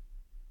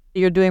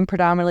 You're doing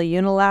predominantly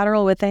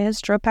unilateral with a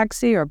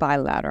hysteropexy or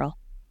bilateral?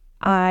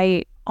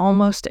 I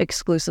almost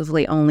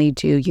exclusively only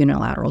do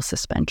unilateral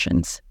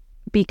suspensions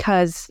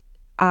because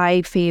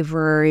I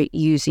favor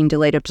using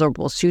delayed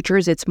absorbable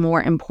sutures. It's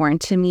more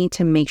important to me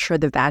to make sure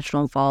the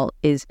vaginal vault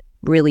is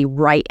really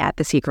right at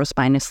the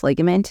sacrospinous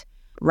ligament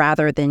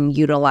rather than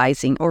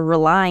utilizing or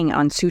relying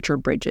on suture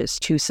bridges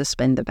to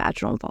suspend the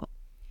vaginal vault.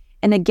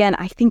 And again,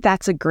 I think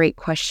that's a great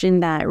question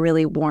that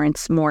really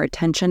warrants more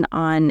attention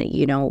on,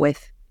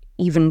 with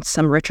even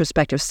some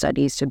retrospective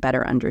studies to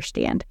better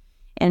understand.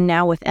 And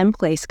now with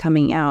M-Place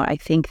coming out, I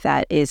think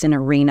that is an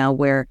arena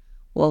where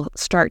we'll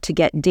start to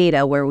get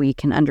data where we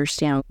can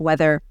understand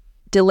whether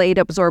delayed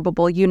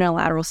absorbable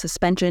unilateral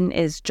suspension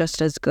is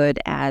just as good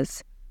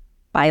as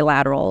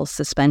bilateral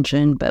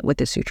suspension, but with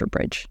a suture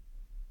bridge.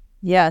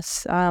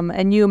 Yes.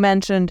 And you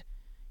mentioned,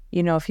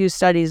 a few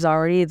studies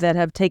already that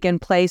have taken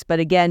place. But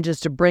again,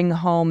 just to bring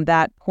home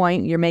that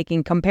point, you're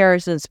making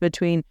comparisons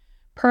between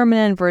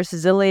permanent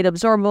versus delayed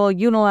absorbable,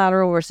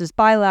 unilateral versus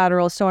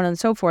bilateral, so on and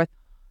so forth.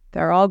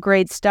 They're all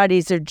great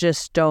studies that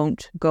just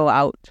don't go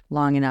out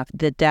long enough.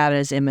 The data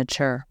is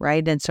immature,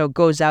 right? And so it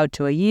goes out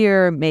to a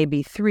year,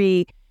 maybe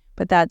 3,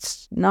 but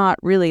that's not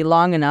really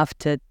long enough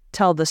to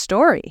tell the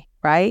story,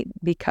 right?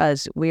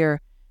 Because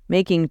we're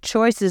making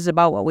choices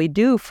about what we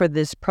do for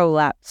this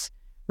prolapse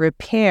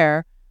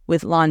repair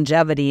with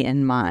longevity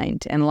in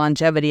mind. And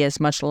longevity is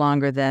much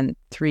longer than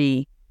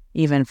 3,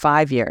 even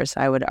 5 years,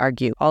 I would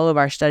argue. All of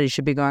our studies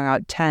should be going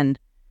out 10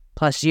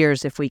 plus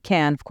years if we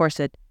can. Of course,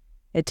 it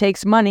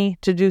takes money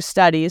to do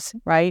studies,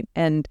 right?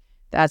 And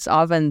that's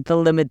often the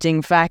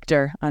limiting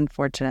factor,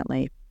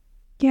 unfortunately.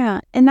 Yeah,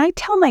 and I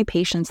tell my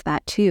patients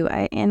that too.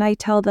 I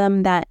tell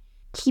them that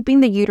keeping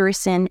the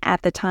uterus in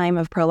at the time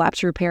of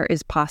prolapse repair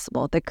is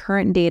possible. The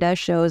current data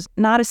shows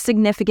not a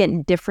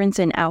significant difference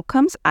in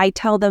outcomes. I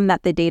tell them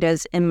that the data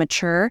is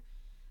immature,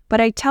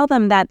 but I tell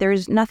them that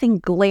there's nothing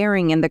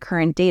glaring in the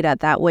current data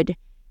that would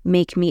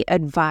make me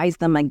advise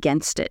them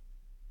against it.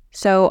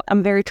 So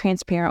I'm very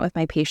transparent with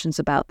my patients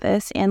about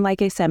this. And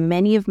like I said,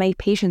 many of my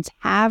patients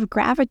have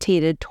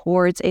gravitated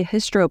towards a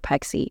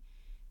hysteropexy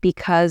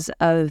because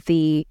of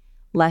the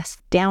less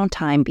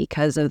downtime,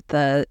 because of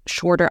the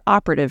shorter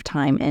operative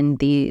time and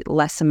the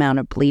less amount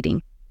of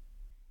bleeding.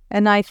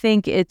 And I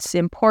think it's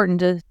important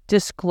to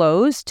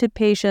disclose to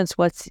patients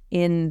what's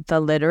in the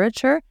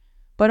literature,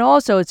 but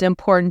also it's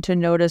important to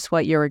notice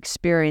what your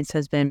experience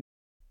has been,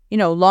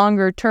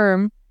 longer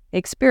term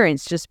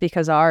experience, just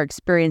because our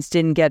experience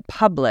didn't get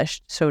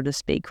published, so to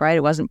speak, right?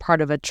 It wasn't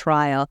part of a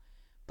trial.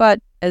 But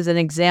as an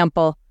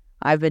example,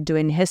 I've been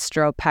doing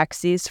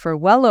hysteropexies for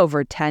well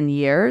over 10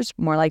 years,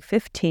 more like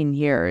 15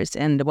 years.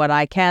 And what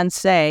I can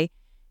say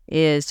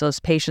is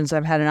those patients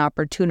I've had an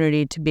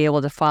opportunity to be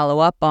able to follow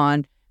up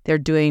on, they're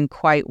doing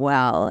quite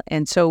well.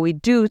 And so we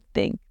do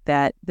think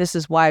that this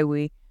is why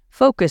we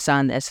focus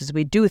on this, is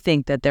we do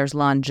think that there's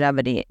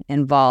longevity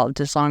involved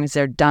as long as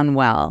they're done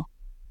well.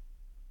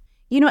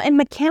 And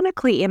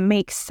mechanically, it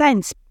makes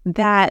sense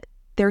that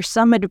there's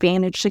some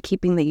advantage to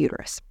keeping the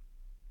uterus.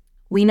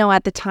 We know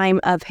at the time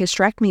of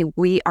hysterectomy,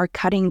 we are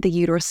cutting the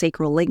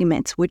uterosacral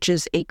ligaments, which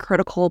is a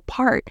critical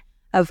part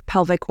of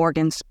pelvic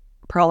organs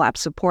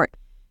prolapse support.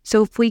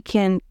 So if we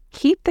can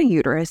keep the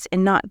uterus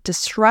and not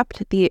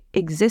disrupt the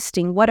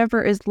existing,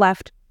 whatever is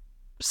left,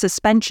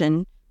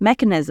 suspension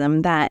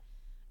mechanism that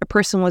a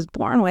person was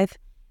born with,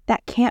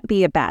 that can't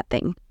be a bad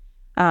thing.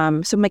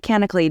 So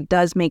mechanically, it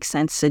does make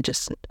sense to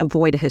just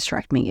avoid a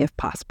hysterectomy if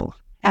possible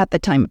at the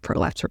time of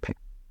prolapse repair.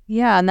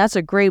 Yeah, and that's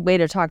a great way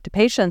to talk to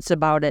patients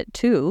about it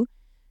too.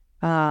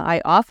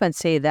 I often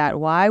say that,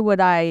 why would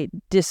I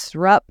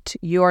disrupt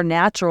your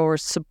natural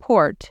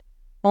support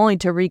only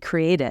to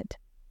recreate it,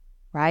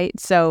 right?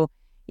 So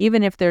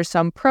even if there's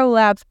some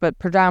prolapse, but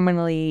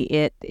predominantly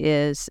it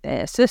is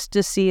a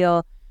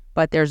cystocele,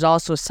 but there's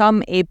also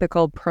some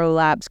apical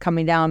prolapse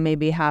coming down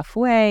maybe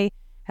halfway.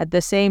 At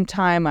the same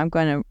time, I'm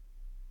going to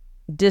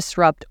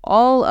disrupt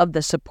all of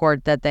the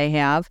support that they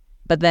have,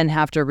 but then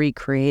have to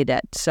recreate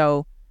it.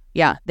 So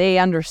yeah, they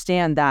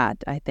understand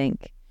that, I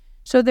think.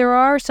 So there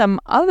are some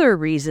other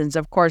reasons,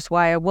 of course,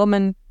 why a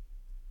woman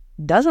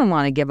doesn't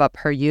want to give up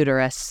her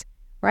uterus,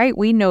 right?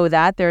 We know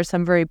that there are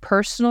some very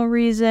personal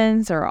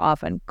reasons or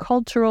often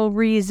cultural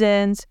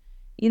reasons,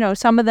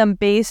 some of them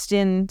based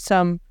in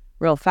some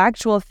real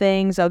factual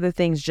things, other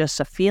things just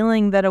a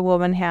feeling that a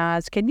woman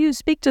has. Can you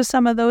speak to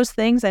some of those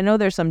things? I know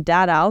there's some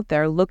data out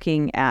there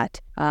looking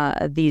at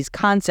these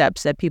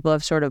concepts that people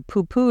have sort of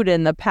poo-pooed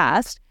in the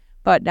past,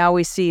 but now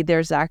we see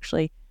there's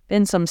actually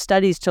been some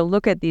studies to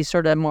look at these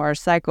sort of more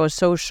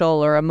psychosocial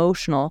or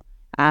emotional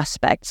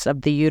aspects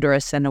of the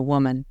uterus in a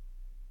woman.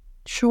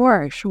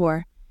 Sure.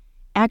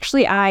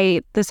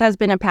 Actually, this has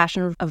been a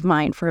passion of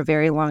mine for a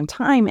very long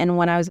time. And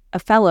when I was a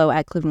fellow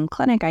at Cleveland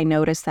Clinic, I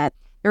noticed that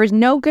there is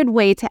no good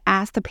way to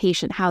ask the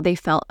patient how they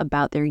felt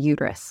about their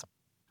uterus.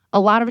 A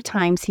lot of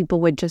times people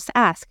would just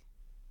ask,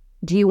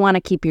 do you want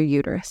to keep your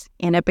uterus?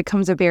 And it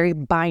becomes a very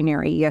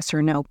binary yes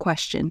or no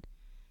question.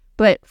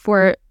 But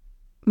for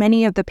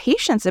many of the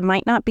patients, it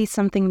might not be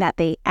something that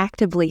they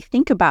actively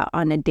think about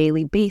on a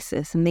daily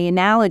basis. And the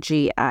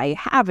analogy I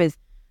have is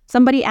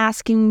somebody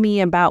asking me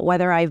about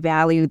whether I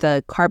value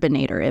the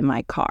carbonator in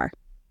my car.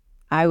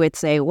 I would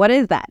say, what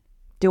is that?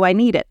 Do I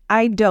need it?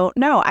 I don't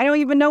know. I don't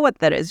even know what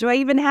that is. Do I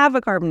even have a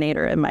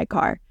carbonator in my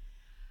car?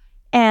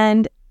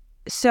 And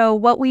so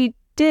what we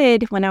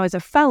did when I was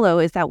a fellow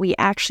is that we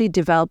actually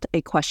developed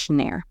a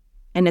questionnaire,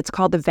 and it's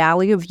called the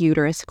Value of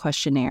Uterus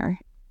Questionnaire.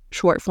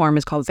 Short form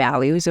is called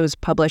Values. It was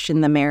published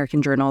in the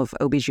American Journal of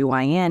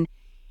OBGYN,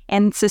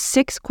 and it's a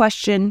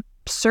 6-question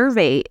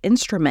survey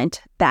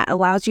instrument that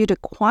allows you to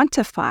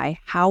quantify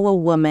how a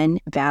woman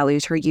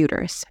values her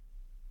uterus.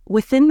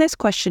 Within this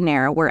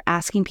questionnaire, we're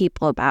asking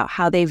people about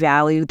how they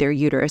value their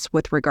uterus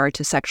with regard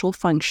to sexual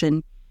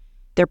function,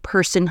 their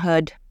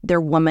personhood,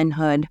 their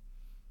womanhood,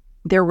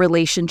 their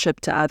relationship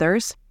to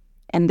others,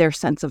 and their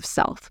sense of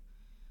self.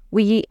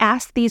 We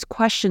ask these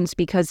questions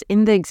because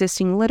in the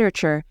existing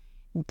literature,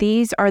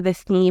 these are the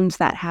themes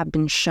that have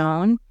been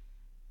shown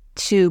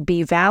to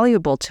be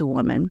valuable to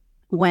women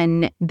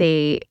when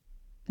they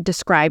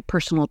describe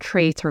personal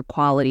traits or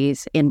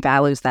qualities and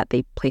values that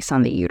they place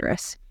on the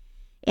uterus.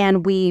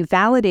 And we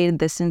validated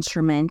this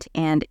instrument,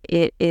 and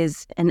it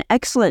is an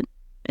excellent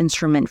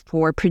instrument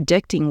for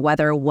predicting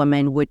whether a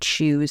woman would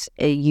choose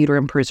a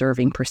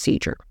uterine-preserving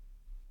procedure.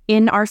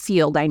 In our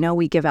field, I know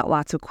we give out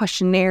lots of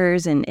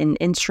questionnaires and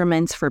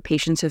instruments for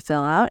patients to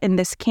fill out, and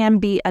this can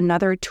be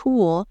another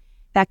tool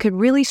that could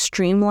really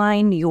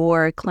streamline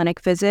your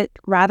clinic visit.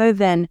 Rather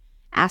than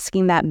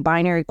asking that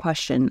binary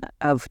question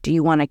of, do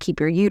you want to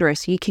keep your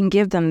uterus? You can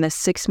give them this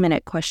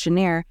 6-minute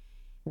questionnaire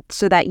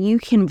so that you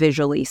can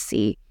visually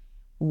see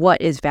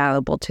what is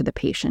valuable to the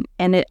patient.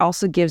 And it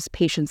also gives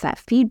patients that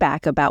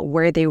feedback about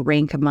where they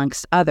rank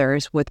amongst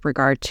others with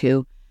regard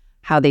to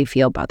how they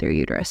feel about their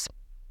uterus.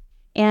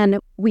 And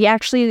we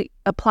actually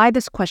applied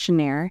this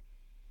questionnaire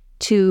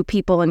to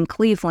people in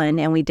Cleveland,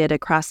 and we did a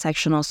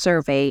cross-sectional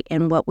survey.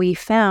 And what we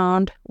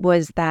found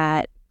was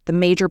that the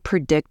major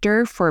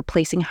predictor for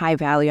placing high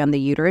value on the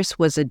uterus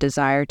was a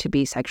desire to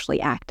be sexually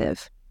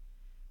active.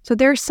 So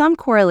there's some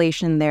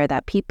correlation there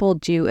that people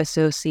do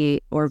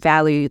associate or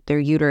value their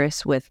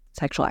uterus with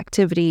sexual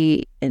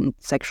activity and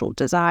sexual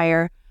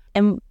desire.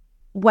 And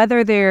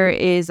whether there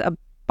is a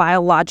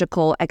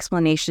biological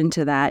explanation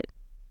to that,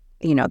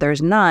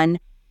 there's none,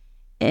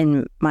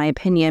 in my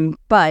opinion,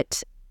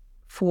 but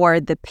for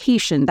the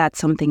patient, that's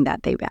something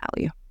that they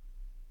value.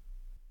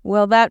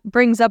 Well, that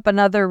brings up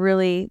another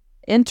really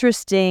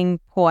interesting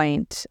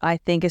point, I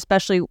think,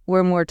 especially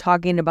when we're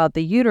talking about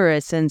the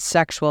uterus and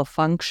sexual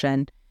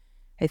function.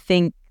 I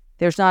think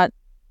there's not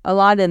a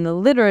lot in the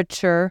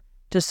literature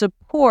to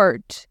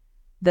support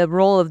the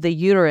role of the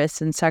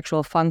uterus in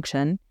sexual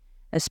function,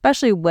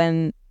 especially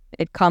when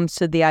it comes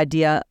to the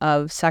idea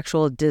of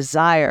sexual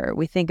desire.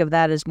 We think of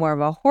that as more of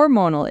a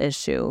hormonal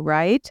issue,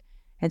 right?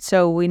 And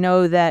so we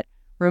know that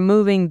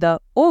removing the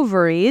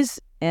ovaries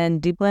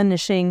and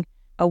deplenishing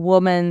a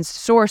woman's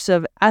source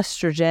of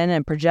estrogen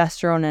and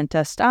progesterone and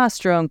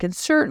testosterone can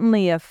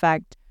certainly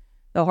affect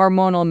the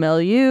hormonal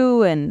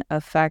milieu and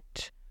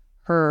affect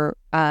her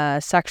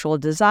sexual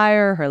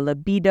desire, her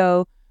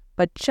libido,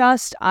 but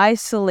just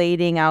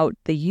isolating out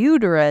the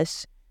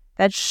uterus,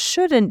 that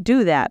shouldn't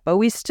do that. But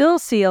we still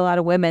see a lot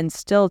of women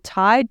still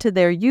tied to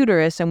their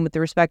uterus and with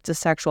respect to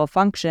sexual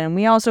function.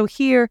 We also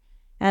hear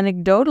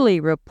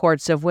anecdotally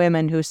reports of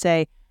women who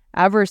say,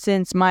 ever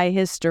since my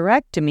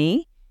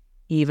hysterectomy,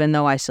 even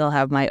though I still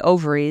have my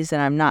ovaries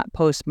and I'm not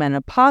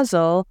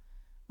postmenopausal,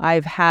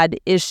 I've had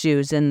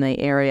issues in the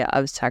area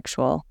of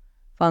sexual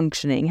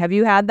functioning. Have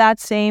you had that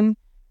same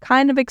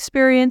kind of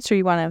experience, or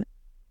you want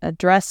to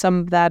address some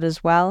of that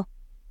as well?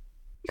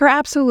 You're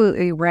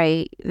absolutely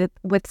right.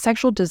 With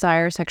sexual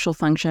desire, sexual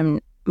function,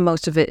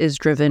 most of it is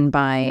driven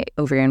by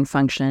ovarian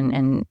function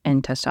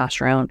and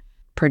testosterone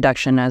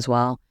production as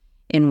well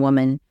in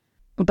women.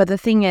 But the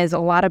thing is, a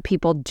lot of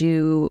people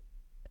do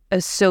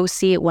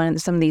associate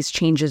some of these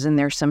changes in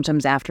their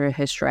symptoms after a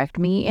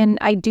hysterectomy. And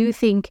I do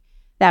think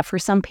that for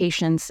some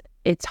patients,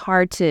 it's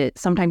hard to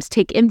sometimes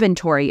take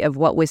inventory of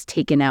what was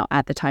taken out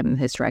at the time of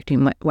the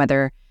hysterectomy,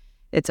 whether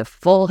it's a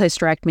full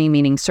hysterectomy,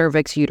 meaning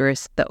cervix,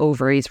 uterus, the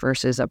ovaries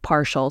versus a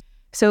partial.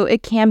 So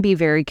it can be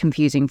very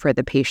confusing for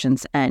the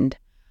patient's end.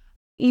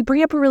 You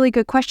bring up a really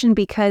good question,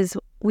 because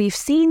we've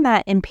seen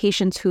that in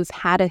patients who've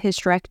had a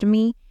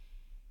hysterectomy,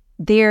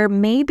 there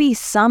may be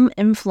some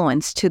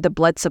influence to the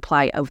blood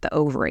supply of the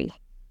ovary.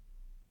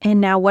 And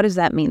now what does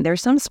that mean?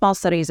 There's some small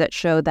studies that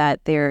show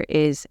that there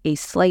is a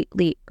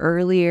slightly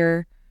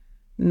earlier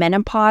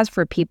menopause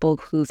for people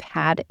who've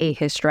had a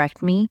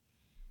hysterectomy,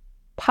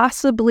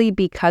 possibly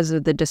because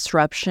of the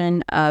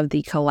disruption of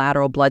the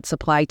collateral blood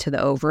supply to the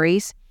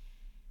ovaries.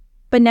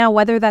 But now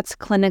whether that's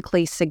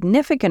clinically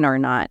significant or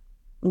not,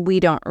 we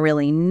don't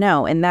really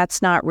know. And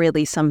that's not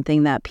really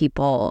something that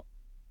people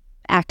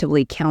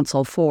actively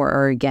counsel for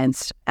or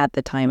against at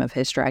the time of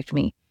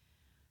hysterectomy.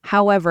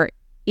 However,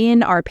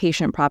 in our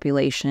patient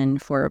population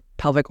for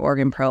pelvic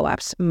organ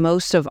prolapse,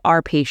 most of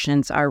our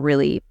patients are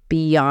really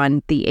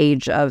beyond the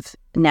age of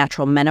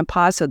natural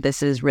menopause, so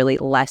this is really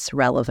less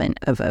relevant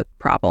of a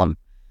problem.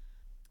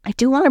 I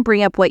do want to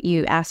bring up what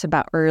you asked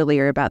about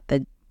earlier about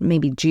the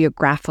maybe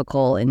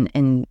geographical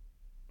and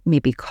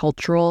maybe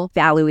cultural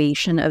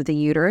valuation of the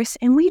uterus,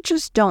 and we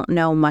just don't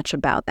know much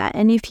about that.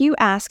 And if you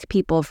ask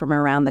people from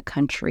around the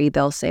country,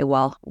 they'll say,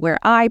 well, where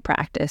I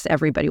practice,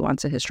 everybody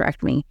wants a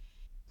hysterectomy,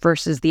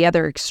 versus the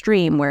other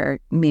extreme where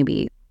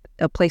maybe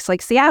a place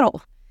like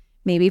Seattle,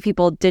 maybe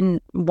people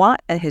didn't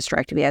want a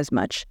hysterectomy as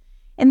much.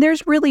 And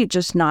there's really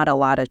just not a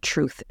lot of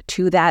truth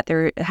to that.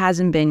 There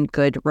hasn't been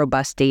good,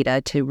 robust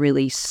data to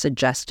really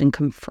suggest and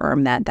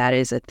confirm that that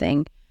is a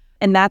thing.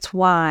 And that's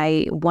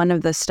why one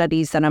of the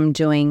studies that I'm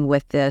doing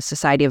with the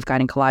Society of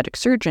Gynecologic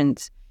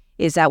Surgeons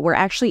is that we're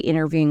actually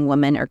interviewing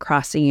women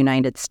across the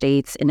United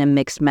States in a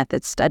mixed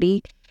method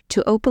study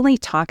to openly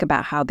talk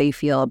about how they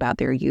feel about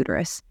their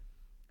uterus.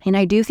 And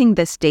I do think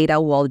this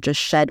data will just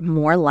shed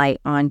more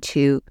light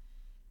onto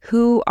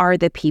who are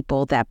the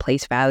people that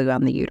place value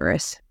on the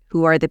uterus,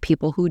 who are the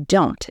people who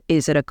don't.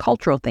 Is it a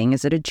cultural thing?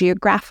 Is it a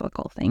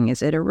geographical thing?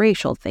 Is it a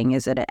racial thing?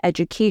 Is it an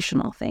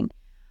educational thing?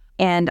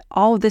 And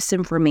all of this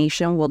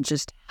information will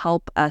just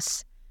help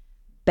us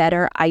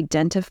better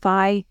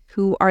identify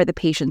who are the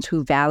patients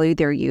who value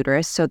their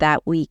uterus so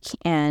that we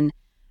can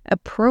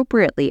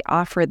appropriately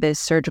offer this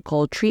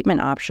surgical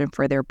treatment option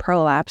for their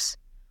prolapse.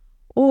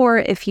 Or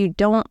if you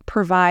don't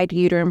provide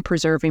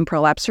uterine-preserving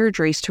prolapse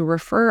surgeries, to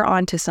refer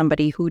on to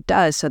somebody who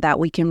does so that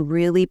we can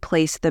really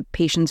place the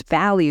patient's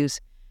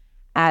values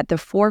at the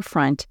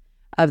forefront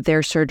of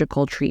their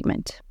surgical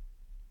treatment.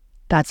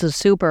 That's a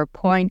super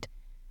point,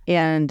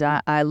 and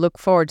I look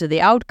forward to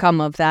the outcome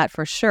of that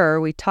for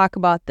sure. We talk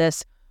about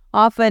this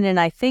often, and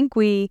I think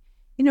we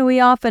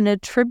often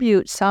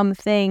attribute some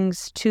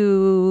things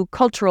to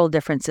cultural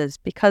differences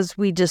because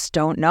we just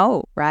don't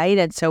know, right?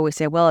 And so we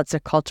say, well, it's a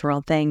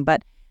cultural thing,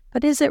 but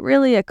is it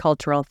really a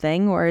cultural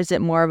thing, or is it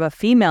more of a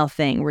female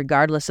thing,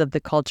 regardless of the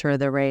culture or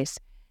the race?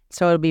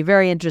 So it'll be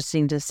very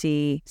interesting to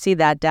see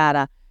that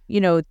data.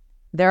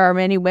 There are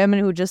many women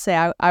who just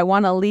say, I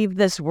want to leave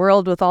this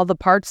world with all the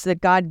parts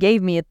that God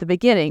gave me at the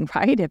beginning,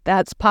 right? If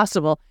that's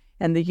possible.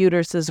 And the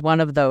uterus is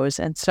one of those.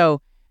 And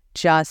so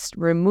just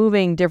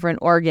removing different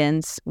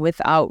organs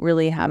without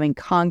really having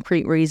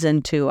concrete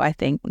reason to, I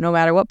think, no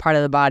matter what part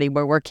of the body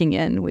we're working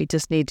in, we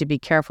just need to be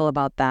careful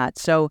about that.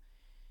 So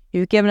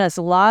you've given us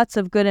lots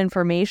of good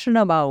information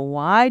about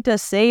why to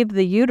save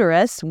the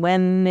uterus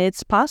when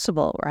it's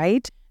possible,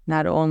 right?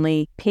 Not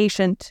only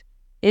patient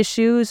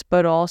issues,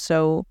 but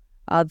also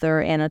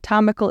other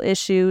anatomical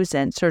issues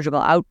and surgical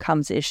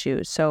outcomes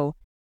issues. So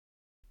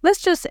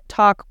let's just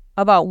talk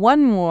about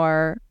one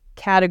more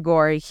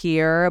category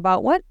here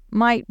about what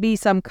might be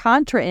some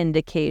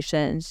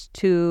contraindications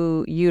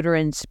to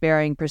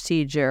uterine-sparing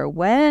procedure.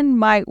 When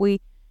might we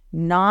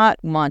not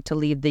want to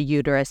leave the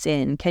uterus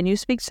in? Can you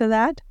speak to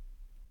that?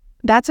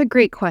 That's a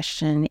great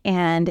question,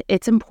 and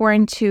it's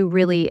important to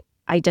really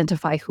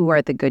identify who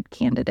are the good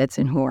candidates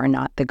and who are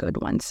not the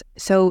good ones.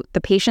 So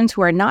the patients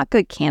who are not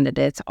good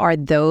candidates are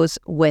those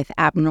with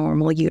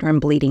abnormal uterine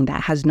bleeding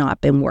that has not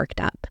been worked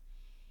up.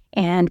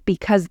 And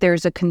because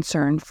there's a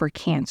concern for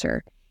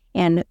cancer,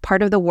 and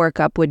part of the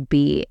workup would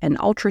be an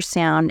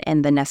ultrasound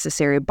and the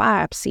necessary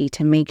biopsy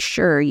to make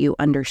sure you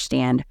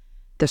understand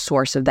the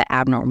source of the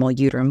abnormal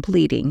uterine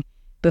bleeding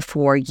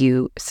before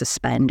you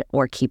suspend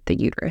or keep the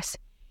uterus.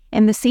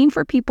 And the same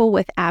for people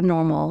with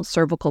abnormal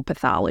cervical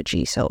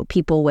pathology, so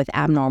people with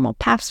abnormal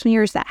pap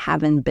smears that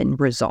haven't been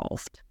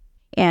resolved.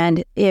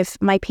 And if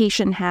my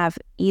patient have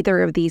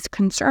either of these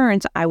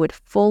concerns, I would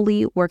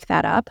fully work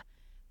that up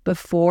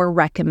before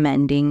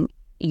recommending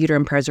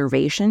uterine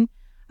preservation.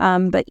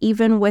 But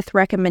even with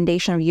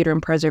recommendation of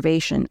uterine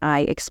preservation, I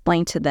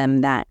explain to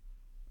them that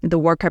the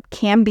workup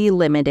can be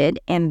limited,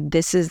 and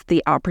this is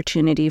the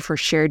opportunity for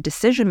shared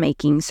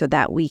decision-making so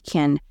that we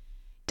can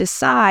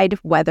decide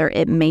whether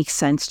it makes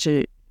sense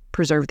to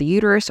preserve the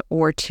uterus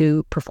or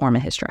to perform a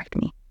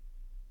hysterectomy.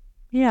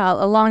 Yeah,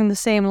 along the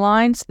same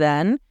lines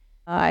then,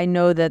 I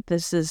know that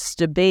this is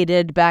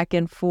debated back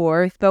and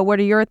forth, but what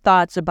are your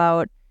thoughts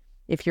about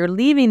if you're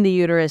leaving the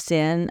uterus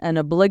in, an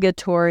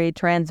obligatory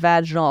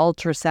transvaginal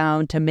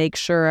ultrasound to make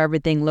sure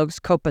everything looks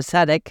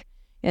copacetic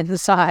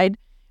inside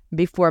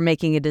before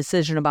making a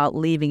decision about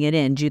leaving it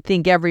in? Do you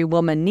think every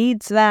woman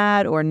needs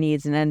that or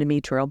needs an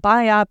endometrial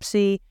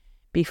biopsy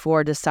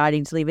before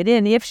deciding to leave it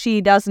in if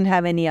she doesn't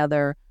have any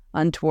other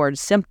untoward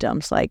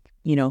symptoms like,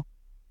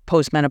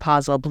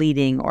 postmenopausal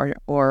bleeding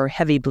or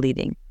heavy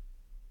bleeding?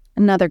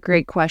 Another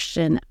great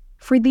question.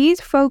 For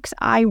these folks,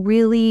 I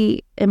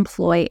really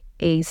employ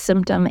a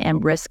symptom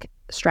and risk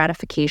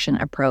stratification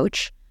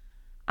approach.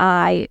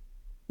 I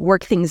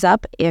work things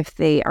up if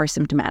they are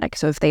symptomatic.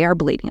 So if they are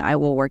bleeding, I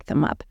will work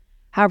them up.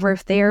 However,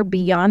 if they are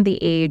beyond the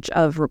age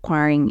of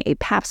requiring a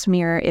pap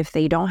smear, if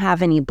they don't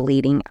have any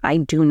bleeding, I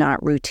do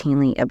not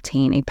routinely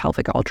obtain a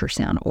pelvic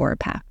ultrasound or a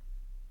pap.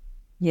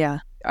 Yeah.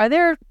 Are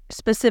there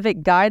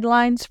specific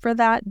guidelines for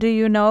that, do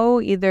you know,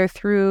 either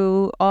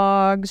through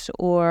OGS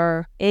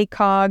or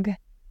ACOG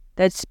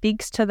that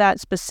speaks to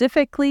that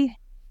specifically?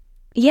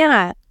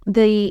 Yeah,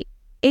 the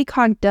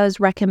ACOG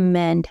does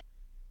recommend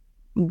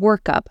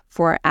workup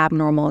for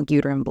abnormal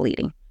uterine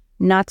bleeding.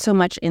 Not so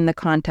much in the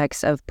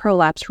context of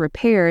prolapse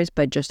repairs,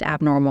 but just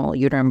abnormal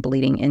uterine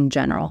bleeding in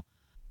general.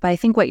 But I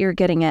think what you're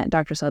getting at,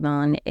 Dr.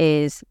 Sutherland,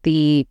 is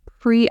the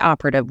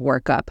preoperative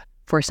workup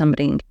for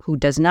somebody who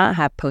does not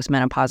have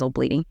postmenopausal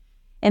bleeding.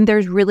 And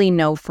there's really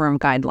no firm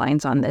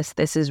guidelines on this.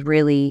 This is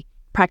really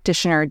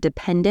practitioner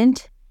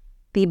dependent.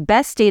 The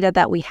best data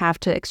that we have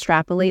to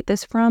extrapolate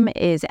this from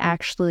is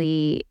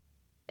actually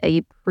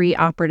a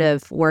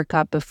preoperative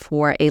workup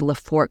before a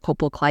Lefort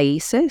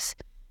colpocliasis.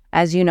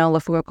 As you know,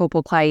 Lefort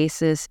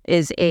colpocliasis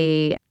is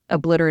a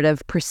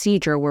obliterative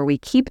procedure where we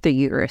keep the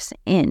uterus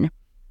in.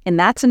 And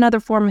that's another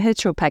form of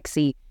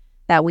hysteropexy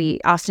that we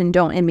often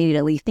don't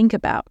immediately think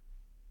about.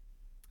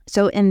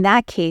 So in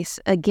that case,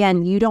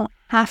 again, you don't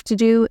have to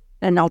do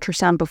an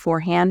ultrasound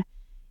beforehand.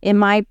 In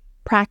my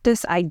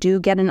practice, I do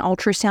get an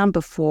ultrasound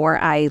before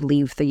I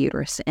leave the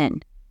uterus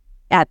in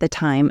at the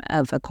time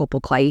of a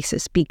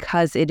colpocliasis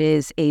because it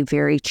is a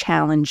very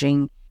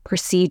challenging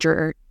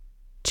procedure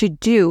to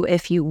do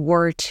if you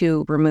were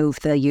to remove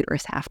the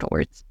uterus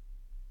afterwards.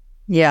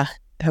 Yeah,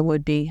 that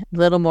would be a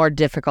little more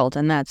difficult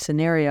in that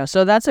scenario.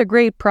 So that's a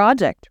great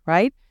project,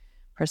 right?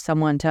 For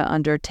someone to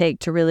undertake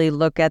to really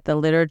look at the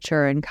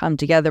literature and come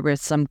together with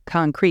some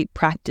concrete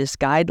practice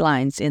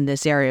guidelines in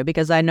this area,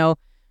 because I know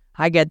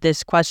I get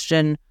this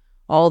question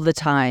all the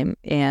time,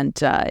 and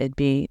it'd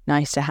be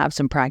nice to have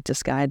some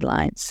practice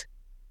guidelines.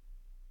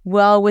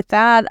 Well, with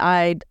that,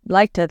 I'd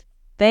like to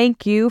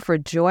thank you for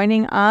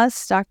joining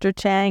us, Dr.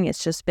 Chang.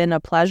 It's just been a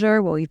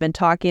pleasure. Well, we've been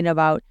talking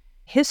about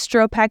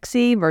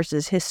hysteropexy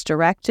versus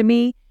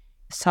hysterectomy,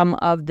 some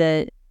of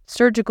the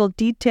surgical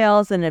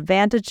details and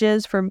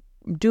advantages for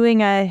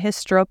doing a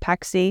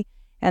hysteropexy,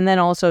 and then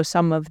also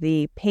some of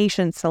the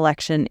patient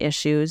selection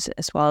issues,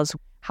 as well as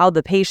how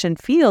the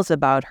patient feels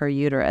about her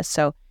uterus.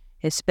 So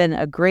it's been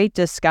a great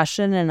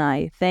discussion, and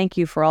I thank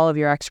you for all of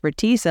your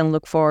expertise and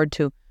look forward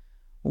to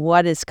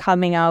what is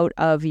coming out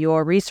of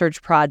your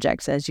research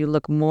projects as you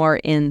look more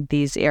in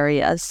these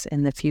areas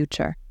in the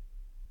future.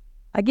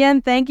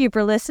 Again, thank you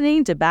for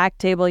listening to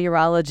Backtable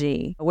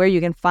Urology, where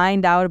you can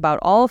find out about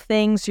all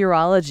things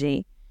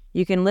urology.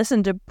 You can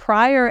listen to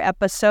prior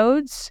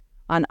episodes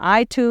on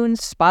iTunes,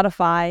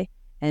 Spotify,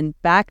 and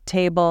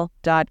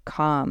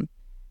backtable.com.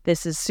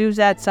 This is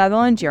Suzette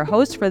Sutherland, your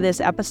host for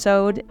this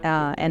episode,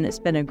 and it's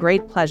been a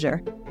great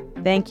pleasure.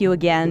 Thank you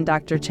again,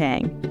 Dr.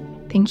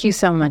 Chang. Thank you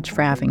so much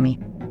for having me.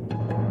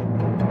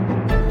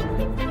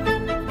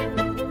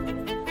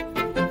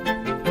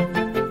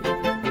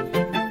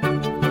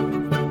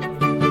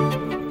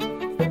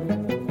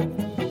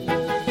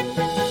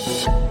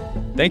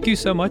 Thank you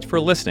so much for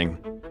listening.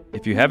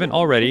 If you haven't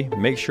already,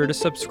 make sure to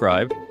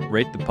subscribe,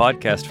 rate the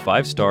podcast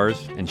 5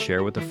 stars, and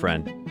share with a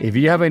friend. If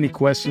you have any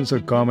questions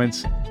or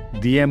comments,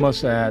 DM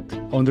us at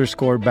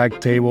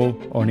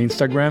 _backtable on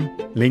Instagram,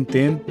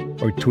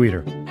 LinkedIn, or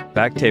Twitter.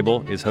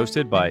 Backtable is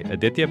hosted by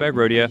Aditya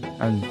Bagrodia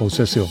And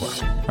Jose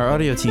Silva. Our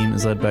audio team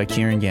is led by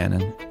Kieran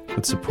Gannon,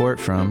 with support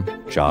from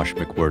Josh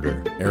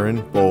McWhirter,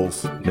 Aaron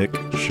Bowles, Nick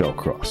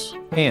Shellcross,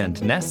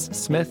 and Ness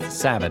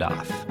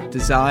Smith-Savadoff.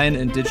 Design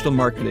and digital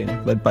marketing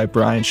led by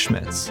Brian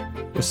Schmitz,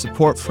 with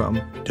support from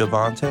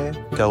Devante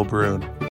Delbrun.